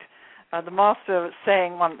sunlight, the Master was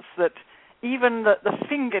saying once that even the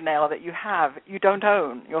fingernail that you have, you don't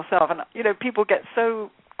own yourself. And, people get so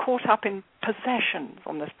caught up in possessions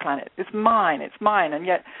on this planet. It's mine. And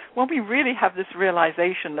yet, when we really have this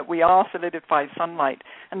realization that we are solidified sunlight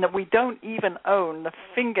and that we don't even own the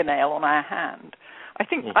fingernail on our hand,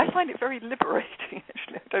 I find it very liberating,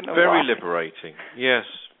 actually. I don't know why. Very liberating, yes.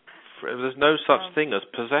 There's no such thing as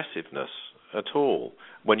possessiveness at all.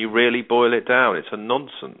 When you really boil it down, it's a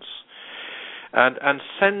nonsense. And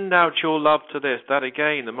send out your love to this. That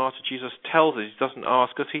again, the Master Jesus tells us. He doesn't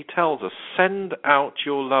ask us, he tells us. Send out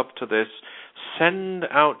your love to this. Send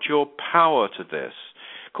out your power to this.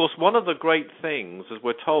 Of course, one of the great things, as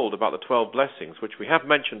we're told about the 12 blessings, which we have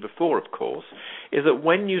mentioned before, of course, is that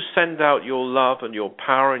when you send out your love and your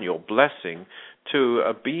power and your blessing to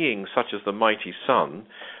a being such as the mighty sun,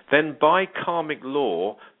 then by karmic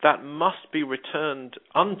law, that must be returned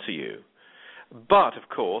unto you. But, of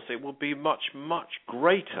course, it will be much, much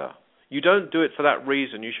greater. You don't do it for that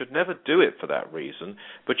reason. You should never do it for that reason.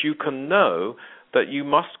 But you can know that you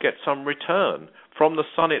must get some return from the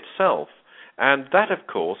sun itself. And that, of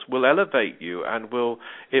course, will elevate you and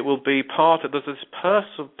it will be part of this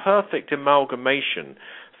perfect amalgamation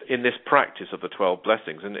in this practice of the 12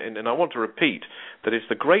 blessings. And I want to repeat that it's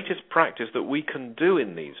the greatest practice that we can do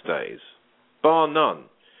in these days, bar none.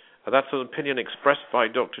 That's an opinion expressed by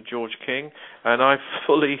Dr. George King, and I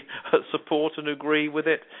fully support and agree with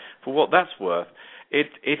it for what that's worth. It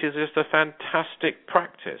is just a fantastic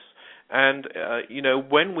practice. And,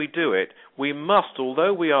 when we do it, we must,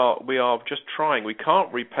 although we are just trying, we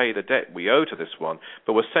can't repay the debt we owe to this one,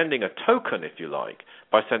 but we're sending a token, if you like,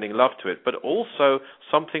 by sending love to it, but also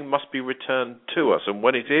something must be returned to us. And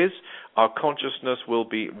when it is, our consciousness will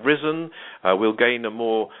be risen, we'll gain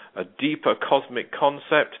a deeper cosmic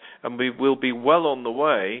concept, and we will be well on the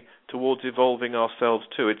way towards evolving ourselves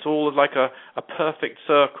too. It's all like a perfect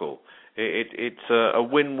circle. It's a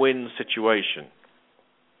win-win situation.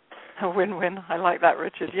 A win-win. I like that,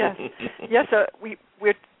 Richard. Yes. Yes,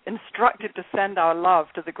 we're instructed to send our love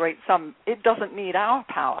to the great sun. It doesn't need our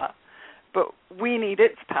power, but we need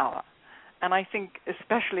its power. And I think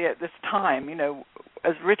especially at this time,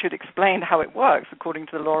 as Richard explained how it works according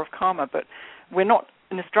to the law of karma, but we're not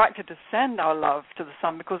instructed to send our love to the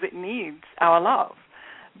sun because it needs our love.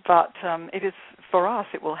 But it is, for us,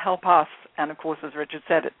 it will help us. And of course, as Richard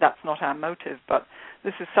said, that's not our motive, but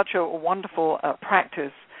this is such a wonderful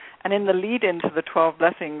practice. And in the lead-in to the 12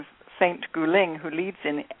 blessings, Saint Guling, who leads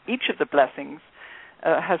in each of the blessings,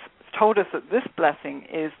 has told us that this blessing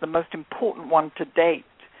is the most important one to date.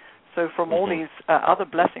 So from all these other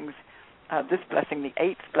blessings, this blessing, the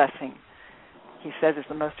 8th blessing, he says is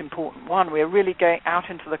the most important one. We're really going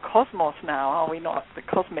out into the cosmos now, are we not? The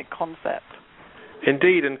cosmic concept.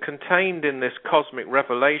 Indeed, and contained in this cosmic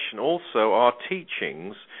revelation also are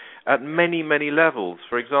teachings at many, many levels.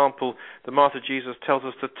 For example, the Master Jesus tells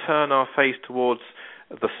us to turn our face towards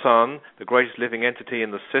the sun, the greatest living entity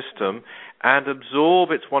in the system, and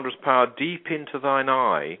absorb its wondrous power deep into thine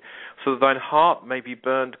eye, so that thine heart may be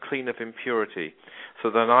burned clean of impurity,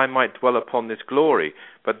 so that I might dwell upon this glory.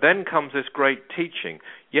 But then comes this great teaching,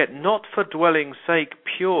 yet not for dwelling's sake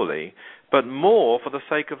purely, but more for the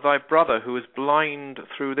sake of thy brother who is blind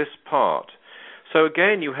through this part. So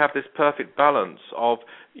again, you have this perfect balance of,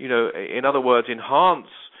 in other words, enhance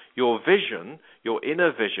your vision, your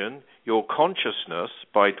inner vision, your consciousness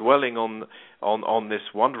by dwelling on this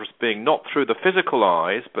wondrous being, not through the physical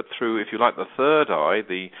eyes, but through, if you like, the third eye,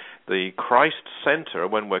 the Christ center,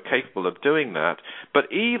 when we're capable of doing that.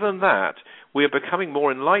 But even that, we are becoming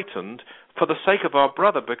more enlightened for the sake of our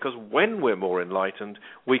brother, because when we're more enlightened,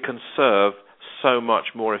 we can serve so much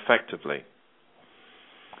more effectively.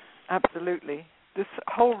 Absolutely. This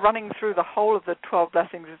whole running through the whole of the 12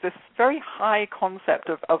 blessings is this very high concept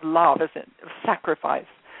of love, isn't it? Of sacrifice,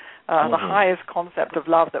 the highest concept of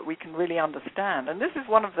love that we can really understand. And this is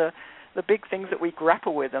one of the big things that we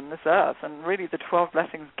grapple with on this earth, and really the 12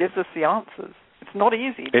 blessings gives us the answers. It's not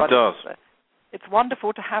easy, but it does. It's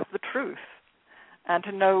wonderful to have the truth and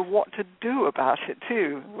to know what to do about it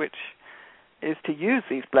too, which is to use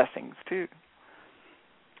these blessings too.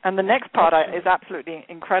 And the next part is absolutely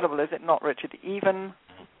incredible, is it not, Richard? Even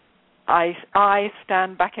I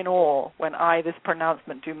stand back in awe when I this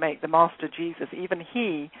pronouncement do make, the Master Jesus, even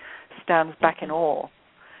he stands back in awe.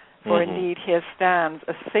 For indeed here stands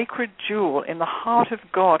a sacred jewel in the heart of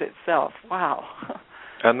God itself. Wow.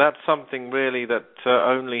 And that's something really that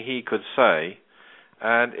only he could say.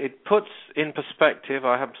 And it puts in perspective,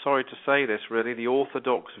 I am sorry to say this really, the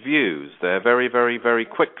orthodox views there very, very, very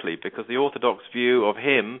quickly, because the orthodox view of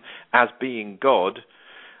him as being God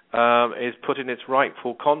is put in its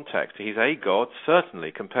rightful context. He's a God,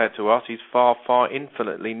 certainly. Compared to us, he's far, far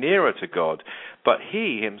infinitely nearer to God. But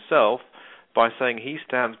he himself, by saying he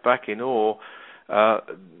stands back in awe,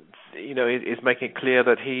 is making it clear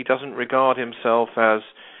that he doesn't regard himself as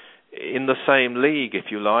in the same league,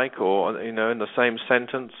 if you like, or in the same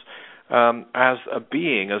sentence as a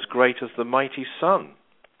being as great as the mighty sun.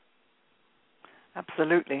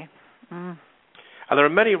 Absolutely. Mm. And there are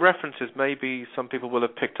many references, maybe some people will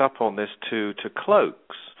have picked up on this, to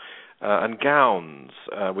cloaks and gowns.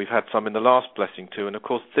 We've had some in the last blessing too, and of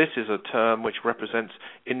course this is a term which represents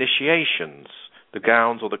initiations, the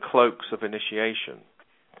gowns or the cloaks of initiation.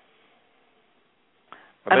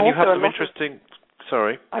 And then you have some interesting...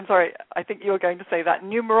 Sorry. I'm sorry, I think you were going to say that.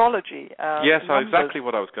 Numerology. Yes, exactly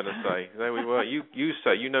what I was going to say. There we were. You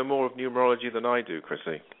say, you know more of numerology than I do,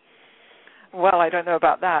 Chrissy. Well, I don't know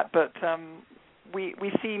about that, but...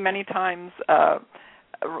 We see many times,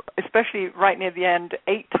 especially right near the end,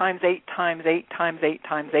 8 times 8 times 8 times 8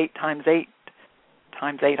 times 8 times 8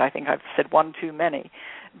 times 8. I think I've said one too many.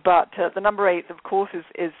 But the number 8, of course, is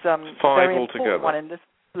a very important one in this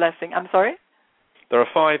blessing. I'm sorry? There are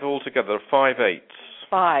 5 altogether. There are 5 8s.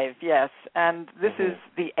 5, yes. And this is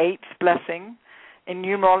the 8th blessing. In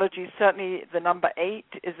numerology, certainly the number 8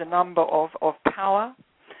 is a number of power.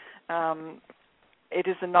 It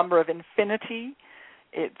is a number of infinity.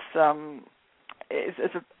 If a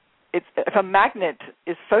magnet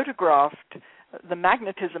is photographed, the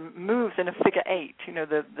magnetism moves in a figure 8,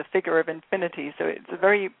 the figure of infinity. So it's a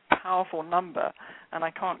very powerful number, and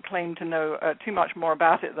I can't claim to know too much more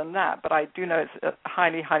about it than that, but I do know it's a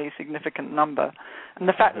highly, highly significant number. And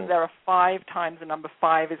the fact that there are 5 times the number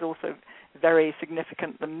 5 is also very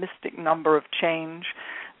significant, the mystic number of change,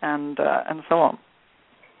 and so on.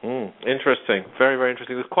 Interesting. Very, very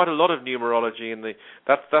interesting. There's quite a lot of numerology in the...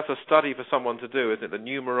 That's a study for someone to do, isn't it? The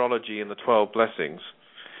numerology in the 12 blessings.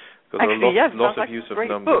 Actually, yes, lots of like use a of great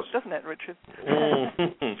numbers. book, doesn't it, Richard?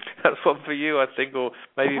 That's one for you, I think, or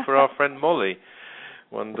maybe for our friend Molly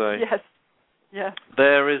one day. Yes.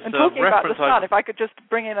 There is and talking about the sun, if I could just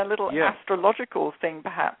bring in a little Yeah. astrological thing,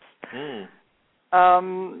 perhaps.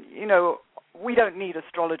 We don't need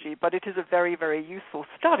astrology, but it is a very, very useful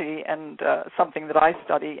study and something that I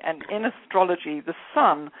study. And in astrology, the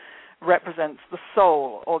sun represents the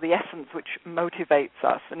soul or the essence which motivates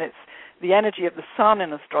us. And it's the energy of the sun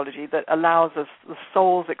in astrology that allows us the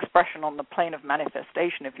soul's expression on the plane of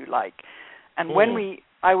manifestation, if you like. And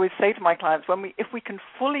I always say to my clients, if we can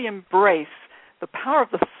fully embrace the power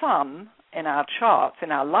of the sun in our charts,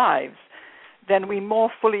 in our lives, then we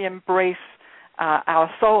more fully embrace our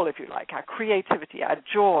soul, if you like, our creativity, our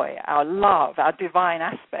joy, our love, our divine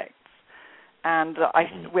aspects. And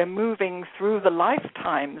we're moving through the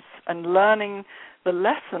lifetimes and learning the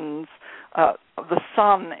lessons of the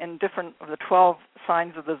sun in different of the 12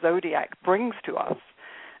 signs of the zodiac brings to us.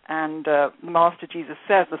 And Master Jesus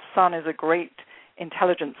says the sun is a great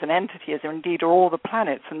intelligence and entity, as indeed are all the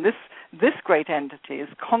planets. And this great entity is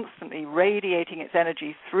constantly radiating its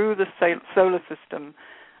energy through the solar system,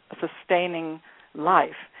 sustaining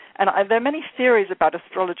life. And there are many theories about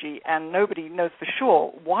astrology, and nobody knows for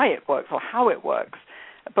sure why it works or how it works.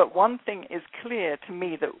 But one thing is clear to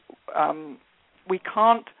me, that we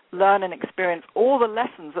can't learn and experience all the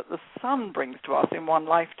lessons that the sun brings to us in one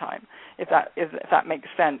lifetime, if that makes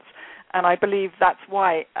sense. And I believe that's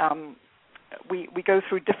why we go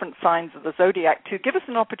through different signs of the zodiac to give us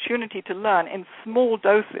an opportunity to learn in small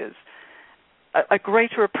doses a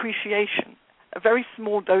greater appreciation, very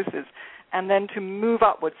small doses, and then to move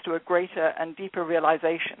upwards to a greater and deeper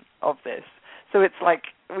realization of this. So it's like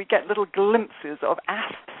we get little glimpses of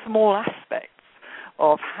small aspects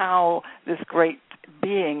of how this great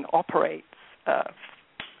being operates,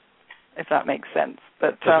 if that makes sense.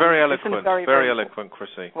 But it's very eloquent, very eloquent,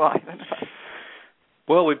 Chrissy. Well, I don't know.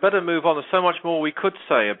 Well, we'd better move on. There's so much more we could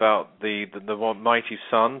say about the mighty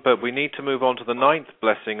sun, but we need to move on to the 9th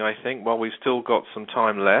blessing, I think, while we've still got some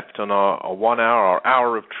time left on our 1 hour, our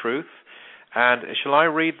hour of truth. And shall I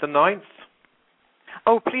read the 9th?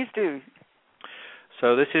 Oh, please do.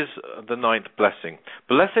 So this is the 9th blessing.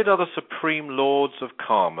 Blessed are the supreme lords of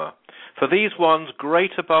karma, for these ones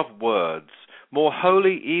great above words, more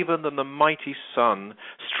holy even than the mighty sun,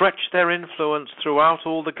 stretch their influence throughout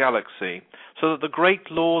all the galaxy, so that the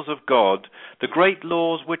great laws of God, the great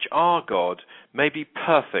laws which are God, may be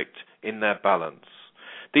perfect in their balance.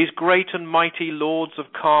 These great and mighty lords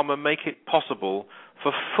of karma make it possible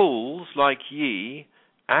for fools like ye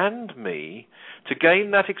and me to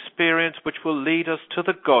gain that experience which will lead us to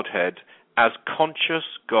the Godhead as conscious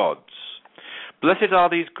gods. Blessed are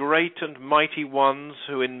these great and mighty ones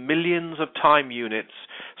who in millions of time units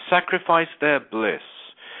sacrifice their bliss,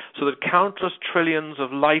 so that countless trillions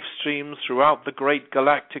of life streams throughout the great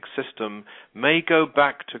galactic system may go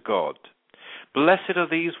back to God. Blessed are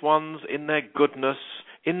these ones in their goodness,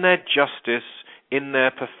 in their justice, in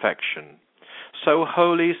their perfection. So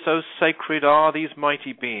holy, so sacred are these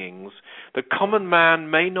mighty beings, that common man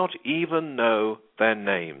may not even know their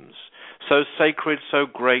names. So sacred, so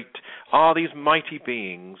great are these mighty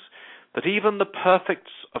beings, that even the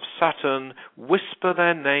perfects of Saturn whisper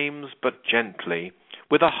their names but gently,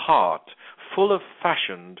 with a heart full of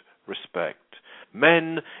fashioned respect.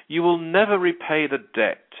 Men, you will never repay the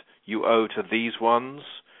debt you owe to these ones.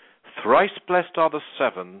 Thrice blessed are the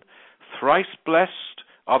 7, thrice blessed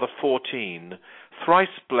are the 14, thrice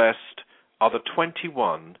blessed are the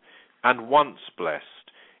 21, and once blessed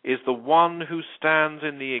is the one who stands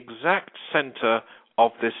in the exact center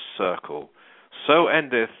of this circle. So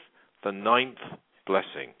endeth the 9th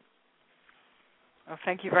blessing. Oh,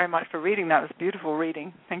 thank you very much for reading that. It was beautiful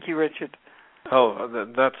reading. Thank you, Richard. Oh,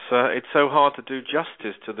 that's it's so hard to do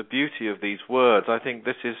justice to the beauty of these words. I think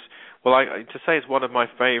this is, well, to say it's one of my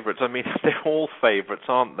favorites, I mean, they're all favorites,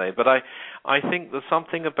 aren't they? But I think there's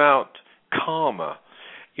something about karma.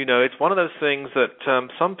 You know, it's one of those things that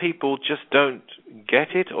some people just don't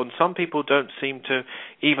get it, or some people don't seem to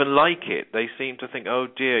even like it. They seem to think, oh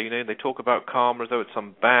dear, you know, they talk about karma as though it's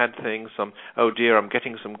some bad thing, oh dear, I'm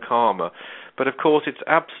getting some karma. But of course, it's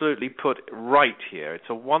absolutely put right here. It's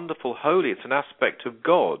a wonderful, holy, it's an aspect of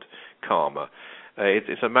God, karma.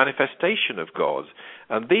 It's a manifestation of God.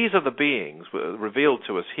 And these are the beings revealed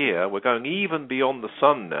to us here. We're going even beyond the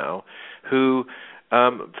sun now, who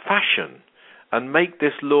fashion and make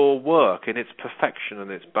this law work in its perfection and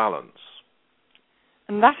its balance.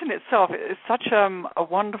 And that in itself is such a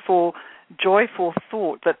wonderful, joyful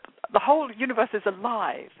thought that the whole universe is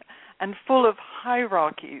alive and full of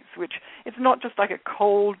hierarchies, which it's not just like a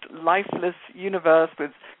cold, lifeless universe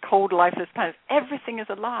with cold, lifeless planets. Everything is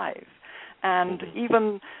alive. And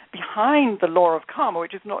even behind the law of karma,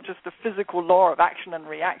 which is not just the physical law of action and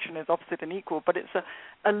reaction is opposite and equal, but it's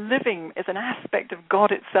a living, it's an aspect of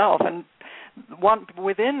God itself. And one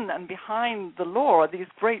within and behind the law are these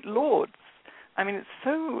great lords. I mean, it's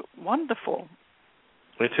so wonderful.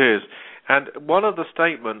 It is. And one of the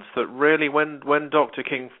statements that really, when Dr.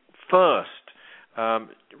 King first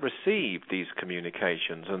received these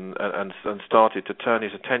communications and started to turn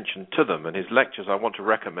his attention to them, and his lectures I want to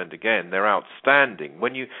recommend again. They're outstanding.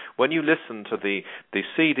 When you listen to the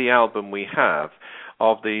CD album we have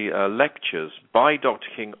of the lectures by Dr.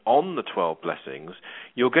 King on the 12 blessings,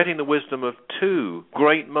 you're getting the wisdom of two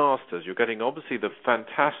great masters. You're getting obviously the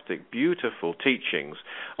fantastic, beautiful teachings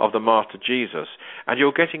of the Master Jesus, and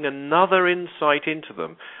you're getting another insight into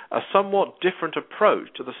them, a somewhat different approach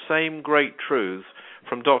to the same great truths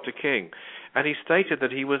from Dr. King. And he stated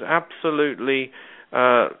that he was absolutely,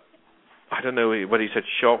 I don't know whether he said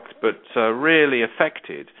shocked, but really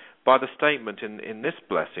affected by the statement in this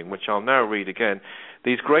blessing, which I'll now read again.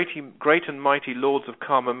 These great and mighty lords of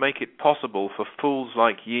karma make it possible for fools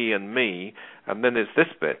like ye and me, and then there's this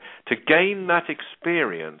bit, to gain that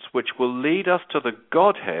experience which will lead us to the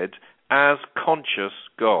Godhead as conscious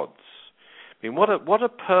gods. I mean, what a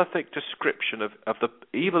perfect description of the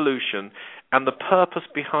evolution and the purpose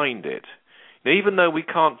behind it. Now, even though we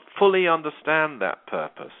can't fully understand that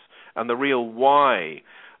purpose and the real why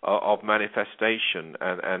of manifestation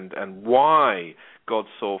and why God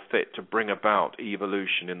saw fit to bring about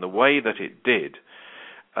evolution in the way that it did,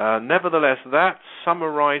 nevertheless, that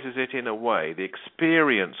summarizes it in a way. The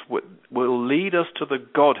experience will lead us to the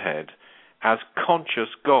Godhead as conscious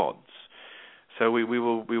gods. So we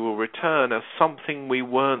will return as something we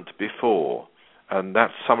weren't before, and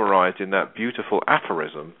that's summarized in that beautiful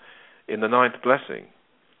aphorism in the 9th blessing.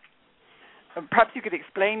 Perhaps you could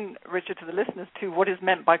explain, Richard, to the listeners too, what is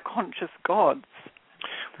meant by conscious gods.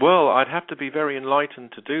 Well, I'd have to be very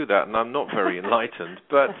enlightened to do that, and I'm not very enlightened,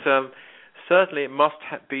 but certainly it must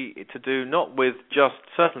be to do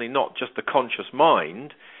certainly not just the conscious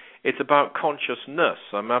mind. It's about consciousness,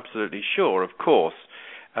 I'm absolutely sure, of course.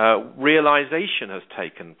 Realization has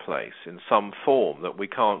taken place in some form that we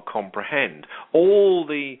can't comprehend. All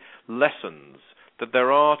the lessons that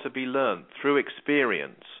there are to be learned through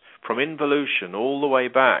experience, from involution all the way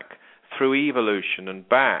back through evolution and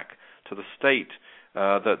back to the state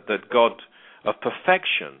that God of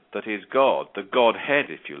perfection, that is God, the Godhead,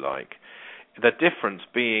 if you like. The difference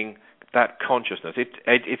being that consciousness.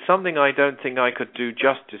 It's something I don't think I could do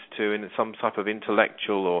justice to in some type of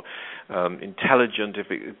intellectual or intelligent,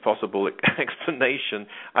 if possible, explanation.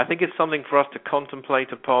 I think it's something for us to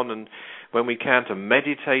contemplate upon, and when we can, to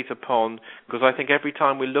meditate upon, because I think every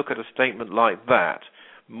time we look at a statement like that,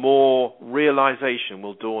 more realization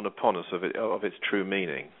will dawn upon us of its true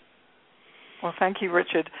meaning. Well, thank you,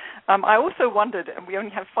 Richard. I also wondered, and we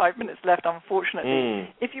only have 5 minutes left, unfortunately,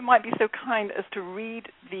 if you might be so kind as to read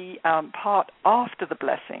the part after the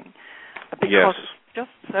blessing, because it's just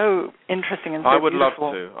so interesting and so I would beautiful.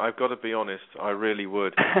 love to. I've got to be honest, I really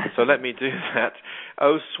would. So let me do that.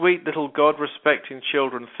 Oh, sweet little God-respecting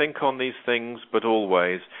children, think on these things, but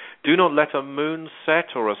always. Do not let a moon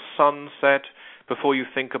set or a sun set before you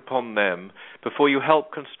think upon them, before you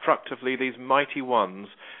help constructively these mighty ones.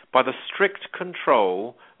 By the strict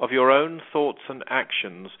control of your own thoughts and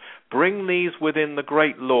actions, bring these within the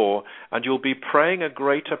great law, and you'll be praying a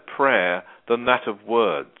greater prayer than that of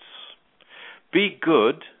words. Be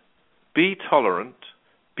good, be tolerant,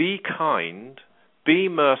 be kind, be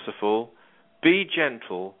merciful, be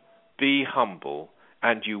gentle, be humble,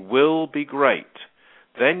 and you will be great.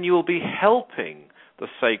 Then you'll be helping the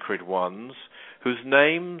sacred ones whose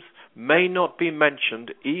names may not be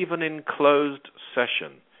mentioned even in closed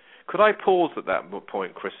session. Could I pause at that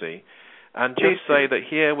point, Chrissy, and just say that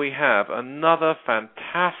here we have another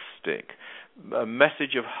fantastic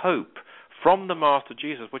message of hope from the Master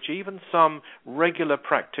Jesus, which even some regular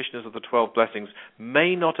practitioners of the 12 blessings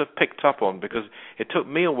may not have picked up on, because it took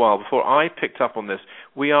me a while before I picked up on this.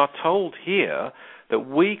 We are told here that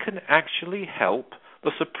we can actually help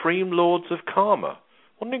the Supreme Lords of Karma.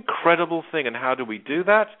 What an incredible thing, and how do we do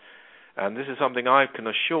that? And this is something I can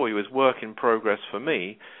assure you is work in progress for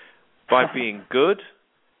me, by being good,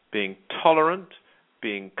 being tolerant,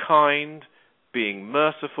 being kind, being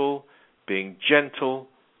merciful, being gentle,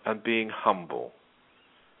 and being humble.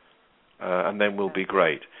 And then we'll be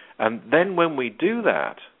great. And then when we do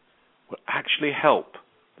that, we'll actually help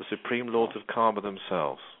the Supreme Lords of Karma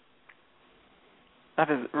themselves.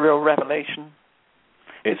 That is real revelation.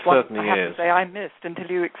 It certainly is. I have to say I missed until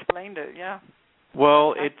you explained it, yeah.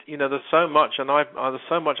 Well, there's so much, and there's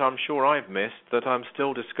so much I'm sure I've missed that I'm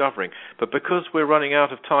still discovering. But because we're running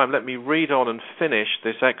out of time, let me read on and finish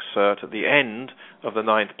this excerpt at the end of the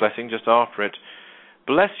 9th blessing, just after it.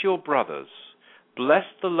 Bless your brothers, bless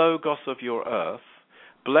the Logos of your earth,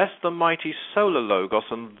 bless the mighty solar Logos,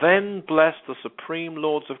 and then bless the Supreme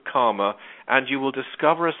Lords of Karma, and you will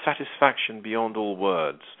discover a satisfaction beyond all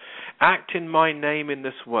words. Act in my name in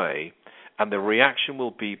this way, and the reaction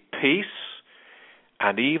will be peace,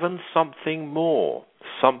 and even something more,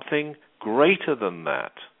 something greater than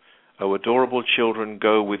that. Oh, adorable children,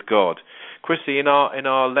 go with God. Chrissy, in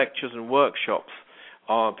our lectures and workshops,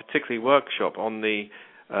 particularly workshop on the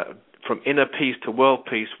from inner peace to world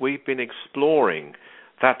peace, we've been exploring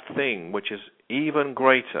that thing which is even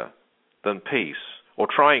greater than peace, or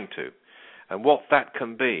trying to, and what that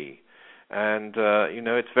can be. And,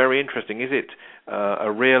 it's very interesting. Is it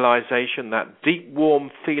a realization, that deep, warm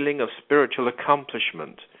feeling of spiritual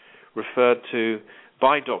accomplishment referred to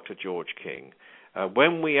by Dr. George King,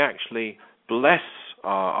 when we actually bless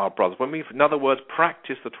our brothers, when we, in other words,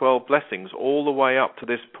 practice the 12 blessings all the way up to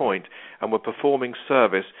this point, and we're performing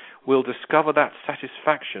service, we'll discover that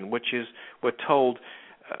satisfaction, which is, we're told,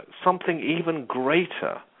 something even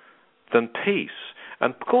greater than peace.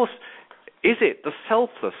 And, of course, is it the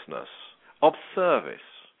selflessness of service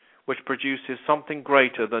which produces something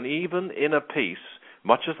greater than even inner peace,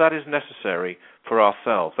 much as that is necessary for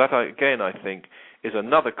ourselves? That, again, I think, is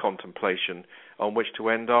another contemplation on which to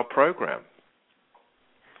end our program.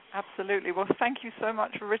 Absolutely. Well, thank you so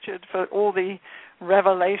much, Richard, for all the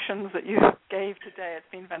revelations that you gave today. It's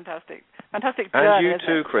been fantastic. Fantastic journey. And you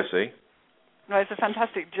too, Chrissy. No, it's a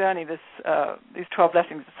fantastic journey, these 12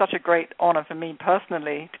 blessings. It's such a great honor for me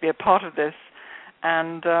personally to be a part of this.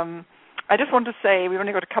 And I just want to say, we've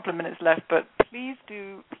only got a couple of minutes left, but please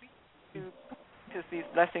do practice these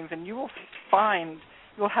blessings, and you will find,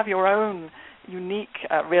 you'll have your own unique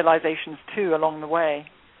realizations too along the way.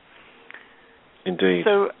 Indeed.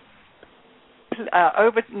 So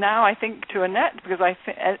over now, I think, to Annette, because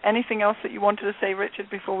anything else that you wanted to say, Richard,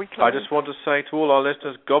 before we close? I just want to say to all our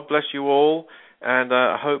listeners, God bless you all, and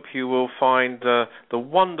I hope you will find the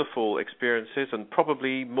wonderful experiences, and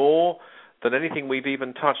probably more than anything we've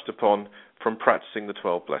even touched upon, from practicing the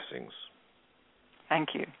 12 blessings. Thank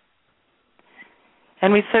you.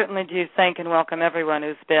 And we certainly do thank and welcome everyone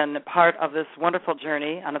who's been part of this wonderful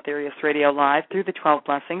journey on Aetherius Radio Live through the 12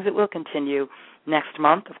 blessings. It will continue next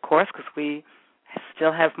month, of course, because we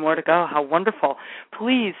still have more to go. How wonderful.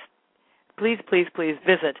 Please, please, please, please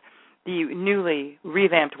visit the newly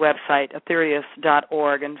revamped website,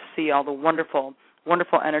 aetherius.org, and see all the wonderful,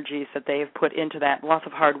 wonderful energies that they have put into that. Lots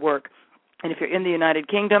of hard work And if you're in the United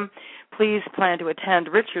Kingdom, please plan to attend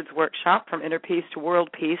Richard's workshop From Inner Peace to World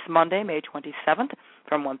Peace, Monday, May 27th,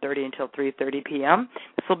 from 1:30 until 3:30 p.m.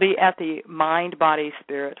 This will be at the Mind, Body,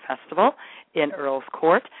 Spirit Festival in Earl's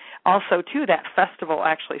Court. Also, too, that festival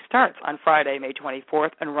actually starts on Friday, May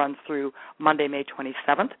 24th, and runs through Monday, May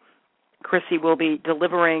 27th. Chrissy will be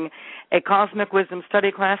delivering a Cosmic Wisdom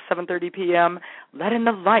study class, 7:30 p.m., Let in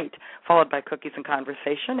the Light, followed by Cookies and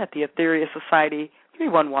Conversation at the Etheria Society,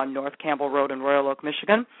 311 North Campbell Road in Royal Oak,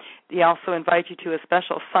 Michigan. They also invite you to a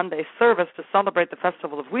special Sunday service to celebrate the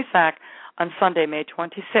Festival of Wesak on Sunday, May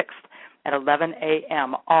 26th at 11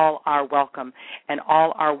 a.m. All are welcome, and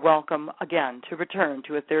all are welcome again to return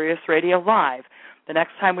to Aetherius Radio Live the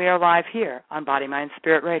next time we are live here on Body, Mind,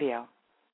 Spirit Radio.